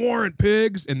back with a warrant,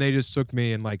 pigs!" And they just took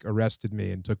me and like arrested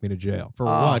me and took me to jail. For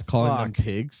Oh, what? Calling them fuck.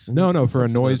 pigs? No, for a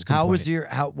noise complaint.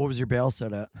 What was your bail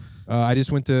set at? I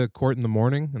just went to court in the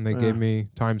morning, and they gave me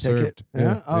time Ticket? served.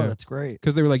 Yeah. Oh, that's great.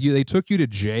 Because they were like, they took you to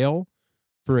jail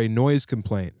for a noise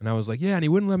complaint. And I was like, yeah, and he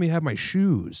wouldn't let me have my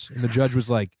shoes. And the judge was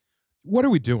like, what are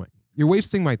we doing? You're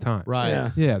wasting my time. Right.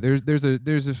 Yeah. Yeah,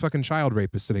 there's a fucking child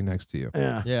rapist sitting next to you.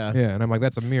 Yeah. Yeah. Yeah, and I'm like,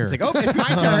 that's a mirror. It's like, oh, it's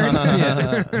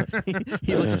my turn.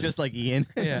 He looks just like Ian.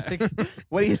 Yeah. He's like,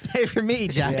 what do you say for me,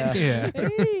 Jack? Yeah. yeah.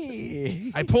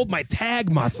 Hey. I pulled my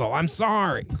tag muscle. I'm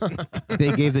sorry.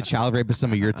 They gave the child rapist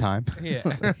some of your time. Yeah.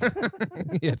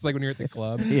 Yeah, it's like when you're at the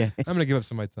club. Yeah. I'm gonna give up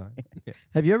some of my time. Yeah.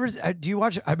 Have you ever? Do you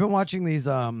watch? I've been watching these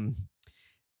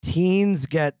teens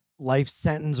get life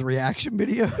sentence reaction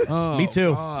videos. Me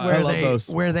too. God. where I love they, those.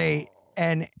 Where they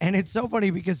and it's so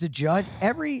funny because the judge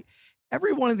every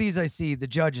one of these I see, the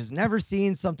judge has never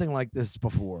seen something like this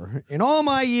before. In all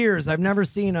my years, I've never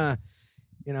seen a.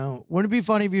 You know, wouldn't it be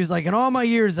funny if he was like, in all my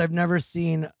years, I've never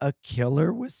seen a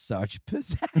killer with such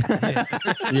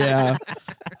pizzazz. Yeah.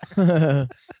 You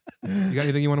got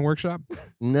anything you want to workshop?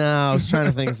 No, I was trying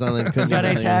to think of something. You Couldn't got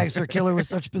think any of tags for killer with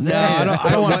such pizzazz? No, I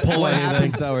don't want to What- pull What anything.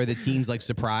 happens though? Are the teens like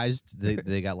surprised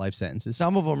they got life sentences?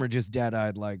 Some of them are just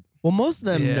dead-eyed, like, Well, most of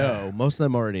them Yeah. know. Most of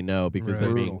them already know because they're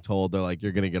Right. being told they're like,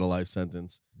 you're going to get a life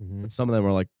sentence. Mm-hmm. But some of them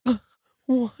are like,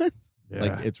 what? Yeah.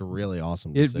 Like, it's really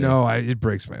awesome to see. It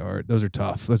breaks my heart. Those are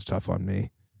tough. That's tough on me.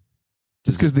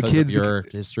 Just because the of kids, your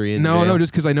history. In no, jail.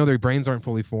 just because I know their brains aren't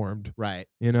fully formed. Right.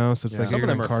 You know, so it's like Some you're of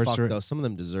them gonna are fucked, incarcerate. though. Some of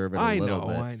them deserve it a I little know,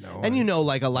 bit. I know. And you know,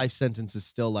 like a life sentence is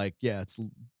still like, yeah, it's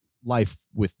life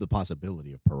with the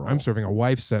possibility of parole. I'm serving a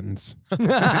wife sentence. Me too,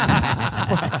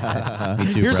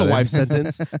 Here's brother. a life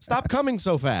sentence. Stop coming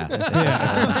so fast.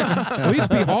 Yeah. At least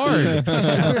be hard.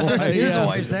 here's Yeah. a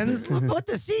wife sentence. Put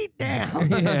the seat down.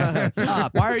 Yeah.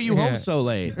 Stop. Why are you Yeah. home so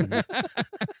late?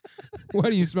 Why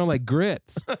do you smell like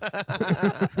grits?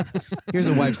 Here's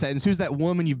a wife sentence. Who's that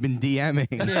woman you've been DMing?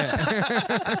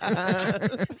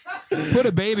 Put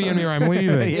a baby in me or I'm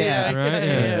leaving. Yeah.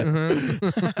 Right?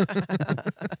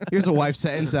 Here's a wife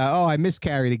sentence. Oh, I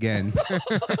miscarried again. Well,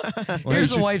 Here's you a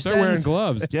should wife start wearing sentence.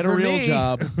 gloves. Get a For real me.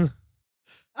 job.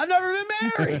 I've never been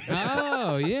married.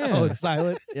 Oh, yeah. Oh, it's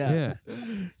silent. yeah.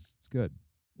 It's good.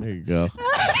 There you go.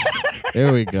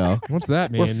 There we go. What's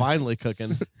that mean? We're finally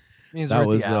cooking. Means That we're at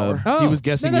was the hour, Oh, he was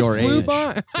guessing man, that your flew age.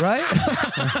 by. right?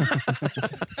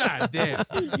 God damn.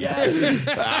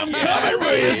 I'm coming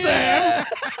for you, Sam.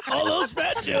 All those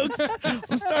fat jokes.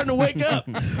 I'm starting to wake up.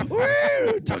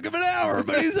 Woo! Took him an hour,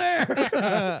 but he's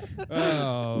there.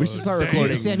 Oh, We should start damn.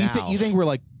 recording. Sam, now. you think we're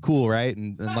like cool, right?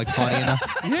 And like funny enough?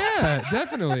 Yeah,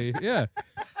 definitely. Yeah.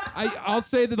 I'll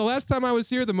say that the last time I was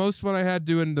here, the most fun I had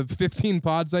doing the 15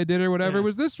 pods I did or whatever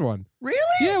was this one. Really?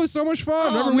 Yeah, it was so much fun.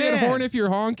 Oh, Remember we had man. Horn If You're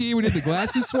Honky? We did the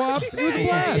glasses swap. It was a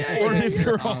blast. Horn If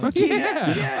You're Honky.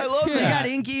 Yeah. I love Yeah. that. You got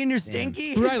inky and you're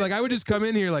stinky. Right, like I would just come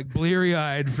in here like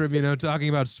bleary-eyed from, talking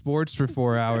about sports for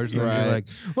 4 hours. And Right. you're like,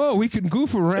 oh, we can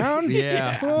goof around?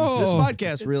 Yeah. Oh. This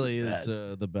podcast really the is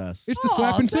the best. It's the Aw,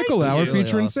 Slap and thank Tickle you. Hour Really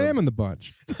featuring awesome. Sam and the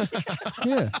Bunch.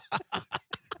 Yeah.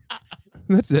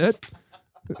 That's it.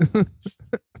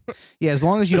 Yeah, as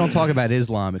long as you don't talk about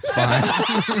Islam, it's fine.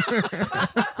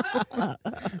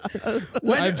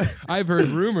 I've heard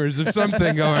rumors of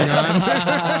something going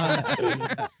on.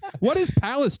 What is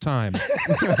Palestine?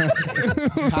 I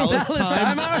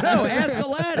don't know. Ask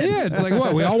Aladdin. Yeah, it's like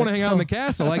what? We all want to hang out in the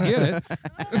castle. I get it.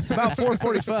 It's about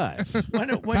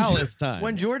 4:45. When Palestine.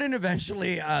 When Jordan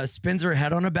eventually spins her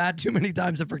head on a bat too many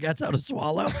times and forgets how to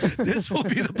swallow, this will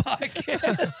be the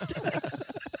podcast.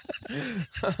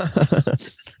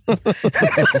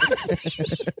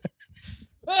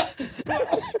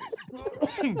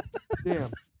 Damn.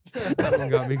 That one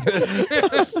got me good.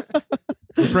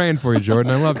 I'm praying for you,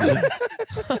 Jordan. I love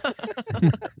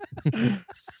you.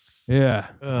 Yeah.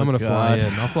 I'm going to fly God.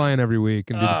 in. I'll fly in every week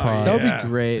and do the pod. That would be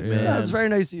great, Yeah. man. That's very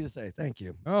nice of you to say. Thank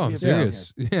you. Oh, I'm Yeah.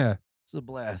 serious. Yeah. It's a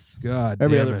blast. God.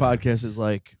 Every damn other it. podcast is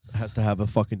like has to have a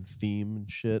fucking theme and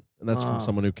shit, and that's from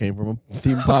someone who came from a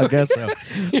theme podcast. So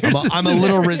I'm a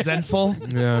little resentful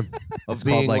Yeah. of It's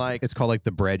being called like, it's called like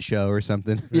the bread show or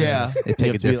something. yeah, They You pick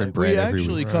have a to be different like, bread we every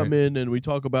actually week. come in and we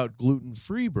talk about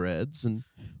gluten-free breads and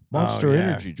Monster Oh, yeah.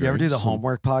 Energy drinks. You ever do the and-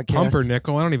 homework podcast?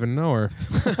 Pumpernickel. I don't even know her.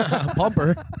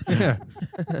 Pumper? Yeah.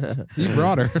 You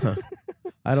brought her.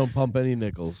 I don't pump any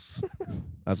nickels,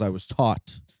 as I was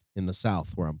taught in the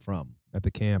South where I'm from, At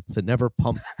the camp. to never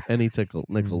pump any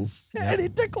nickels. Any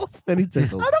tickles? Any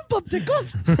tickles. I don't pump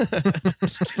tickles.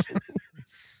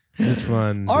 It's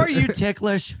fun. Are you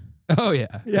ticklish? Oh, yeah.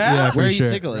 Yeah? for Where are you sure.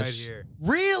 ticklish? Right here.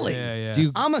 Really? Yeah, yeah.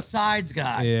 Dude, I'm a sides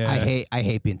guy. Yeah. I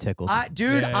hate being tickled.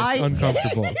 Dude, Yeah, it's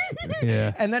uncomfortable.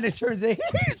 Yeah. And then it turns out,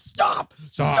 stop.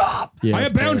 Stop. Yeah, I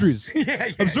have it's gross. boundaries. Yeah.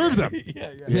 Observe them.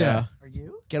 Yeah. Yeah. Are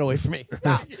you? Get away from me.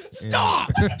 Stop.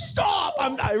 Stop. Stop.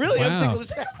 I really am Wow. ticklish.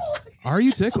 Are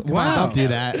you tickled? Come on, Wow. don't do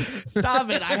that. Stop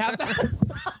it. I have to.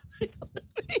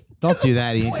 Don't do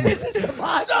that, Ian. Come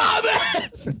on. Stop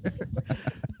it.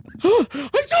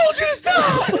 I told you to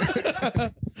stop.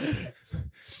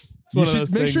 You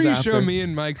should make sure you show me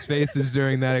and Mike's faces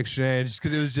during that exchange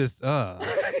because it was just,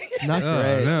 It's not Oh,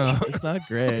 great. no. It's not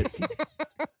great.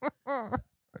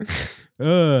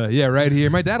 yeah, right here.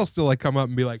 My dad will still like come up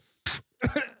and be like,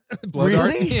 blow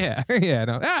dart. Really? Yeah, yeah.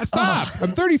 No, stop!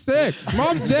 I'm 36.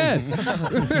 Mom's dead.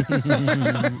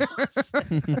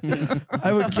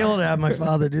 I would kill to have my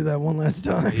father do that one last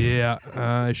time. Yeah,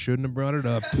 I shouldn't have brought it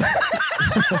up.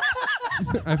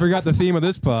 I forgot the theme of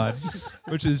this pod,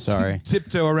 which is Sorry.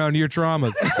 tiptoe around your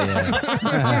traumas.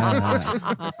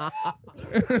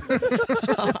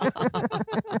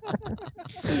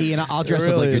 Ian, I'll dress up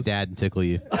really like your is. dad and tickle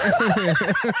you.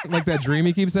 Like that dream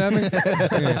he keeps having.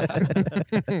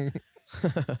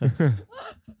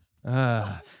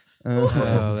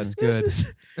 Oh, that's good.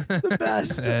 The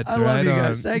best. That's I love right you on.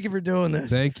 guys. Thank you for doing this.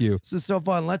 Thank you. This is so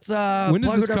fun. Let's When does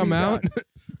plug this whatever come you out? got.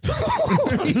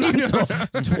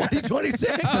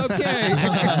 2026. Okay.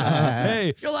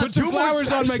 Hey, You'll have put some 2 more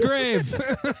flowers on my grave.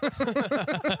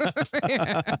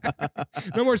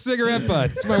 No more cigarette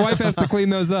butts. My wife has to clean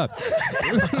those up.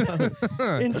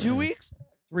 In 2 weeks?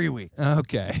 3 weeks.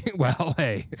 Okay. Well,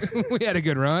 hey, we had a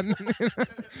good run.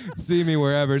 See me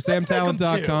wherever.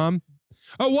 SamTallent.com.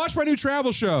 Oh, watch my new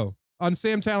travel show on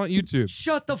Sam Tallent YouTube.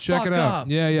 Shut the Check fuck it out. up.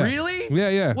 Yeah, yeah. Really? Yeah,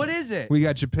 yeah. What is it? We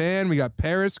got Japan. We got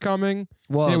Paris coming.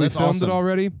 Whoa, yeah, we that's filmed awesome. it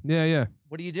already. Yeah, yeah.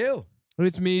 What do you do?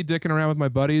 It's me dicking around with my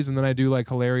buddies, and then I do like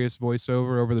hilarious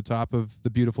voiceover over the top of the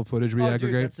beautiful footage we Oh,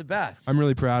 aggregate. dude, that's the best. I'm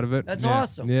really proud of it. That's Yeah.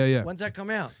 awesome. Yeah, yeah. When's that come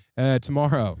out?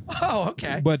 Tomorrow. Oh,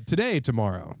 okay. But today,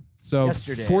 tomorrow. So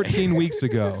Yesterday. 14 weeks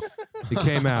ago, it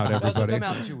came out, That'll everybody. come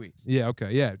out in 2 weeks. Yeah,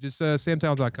 okay. Yeah, just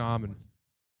samtalent.com and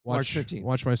March watch 15th.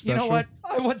 watch my special. You know what?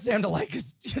 I want Sam to like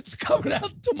us. It's coming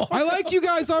out tomorrow. I like you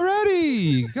guys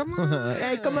already. Come on.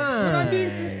 Hey, come When on. I'm being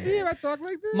sincere, I talk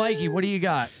like this. Mikey, what do you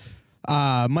got?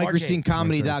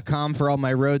 MikeRacineComedy.com for all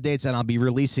my road dates, and I'll be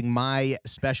releasing my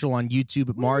special on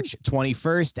YouTube March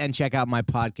 21st. And check out my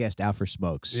podcast, Out for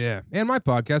Smokes. Yeah. And my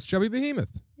podcast, Chubby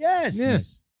Behemoth. Yes. Yeah.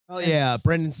 Oh yeah,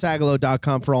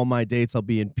 BrendanSagalow.com for all my dates. I'll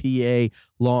be in PA,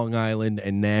 Long Island,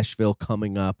 and Nashville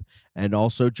coming up. And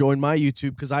also join my YouTube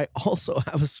because I also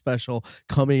have a special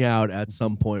coming out at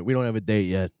some point. We don't have a date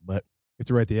yet, but You have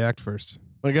to write the act first.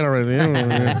 I got it right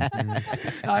there.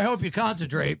 I hope you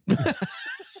concentrate.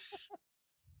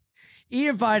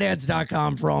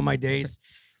 IanFinance.com for all my dates.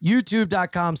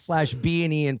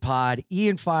 YouTube.com/BeInIanPod.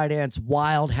 Ian Finance,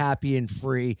 wild, happy, and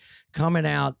free. Coming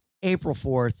out April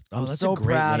 4th. I'm that's so a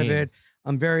great proud name. of it.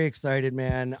 I'm very excited,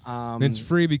 man. And it's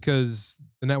free because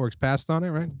the network's passed on it,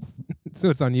 right? So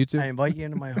it's on YouTube. I invite you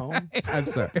into my home. I'm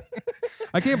sorry.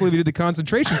 I can't believe you did the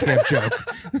concentration camp joke.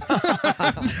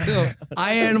 Still.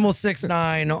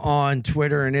 iAnimal69 on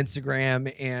Twitter and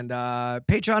Instagram, and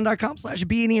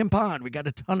patreon.com/BeInIanPod. We got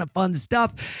a ton of fun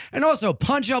stuff. And also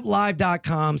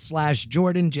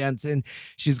punchuplive.com/Jordan Jensen.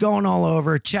 She's going all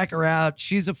over. Check her out.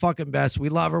 She's a fucking best. We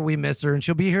love her. We miss her. And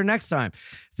she'll be here next time.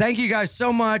 Thank you guys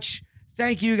so much.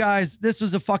 Thank you guys. This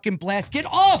was a fucking blast. Get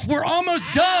off. We're almost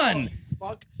done.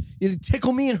 Fuck. You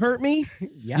tickle me and hurt me?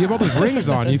 Yeah. You have all those rings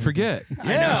on, you forget.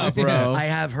 Yeah, bro. I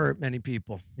have hurt many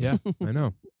people. Yeah, I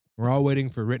know. We're all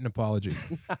waiting for written apologies.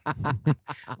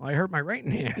 I hurt my right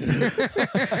hand.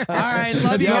 All right.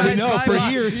 Love you Yeah, we guys. know for Bye-bye.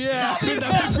 years. Yeah,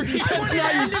 it's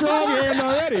not your strong hand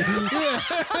already.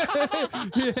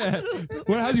 Yeah.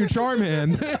 Well, how's your charm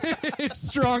hand? It's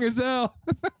strong as hell.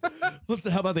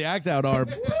 How about the act out arm?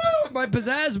 My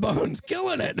pizzazz bones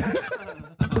killing it.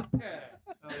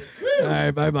 All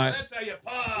right, bye-bye. That's how you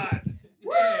pod.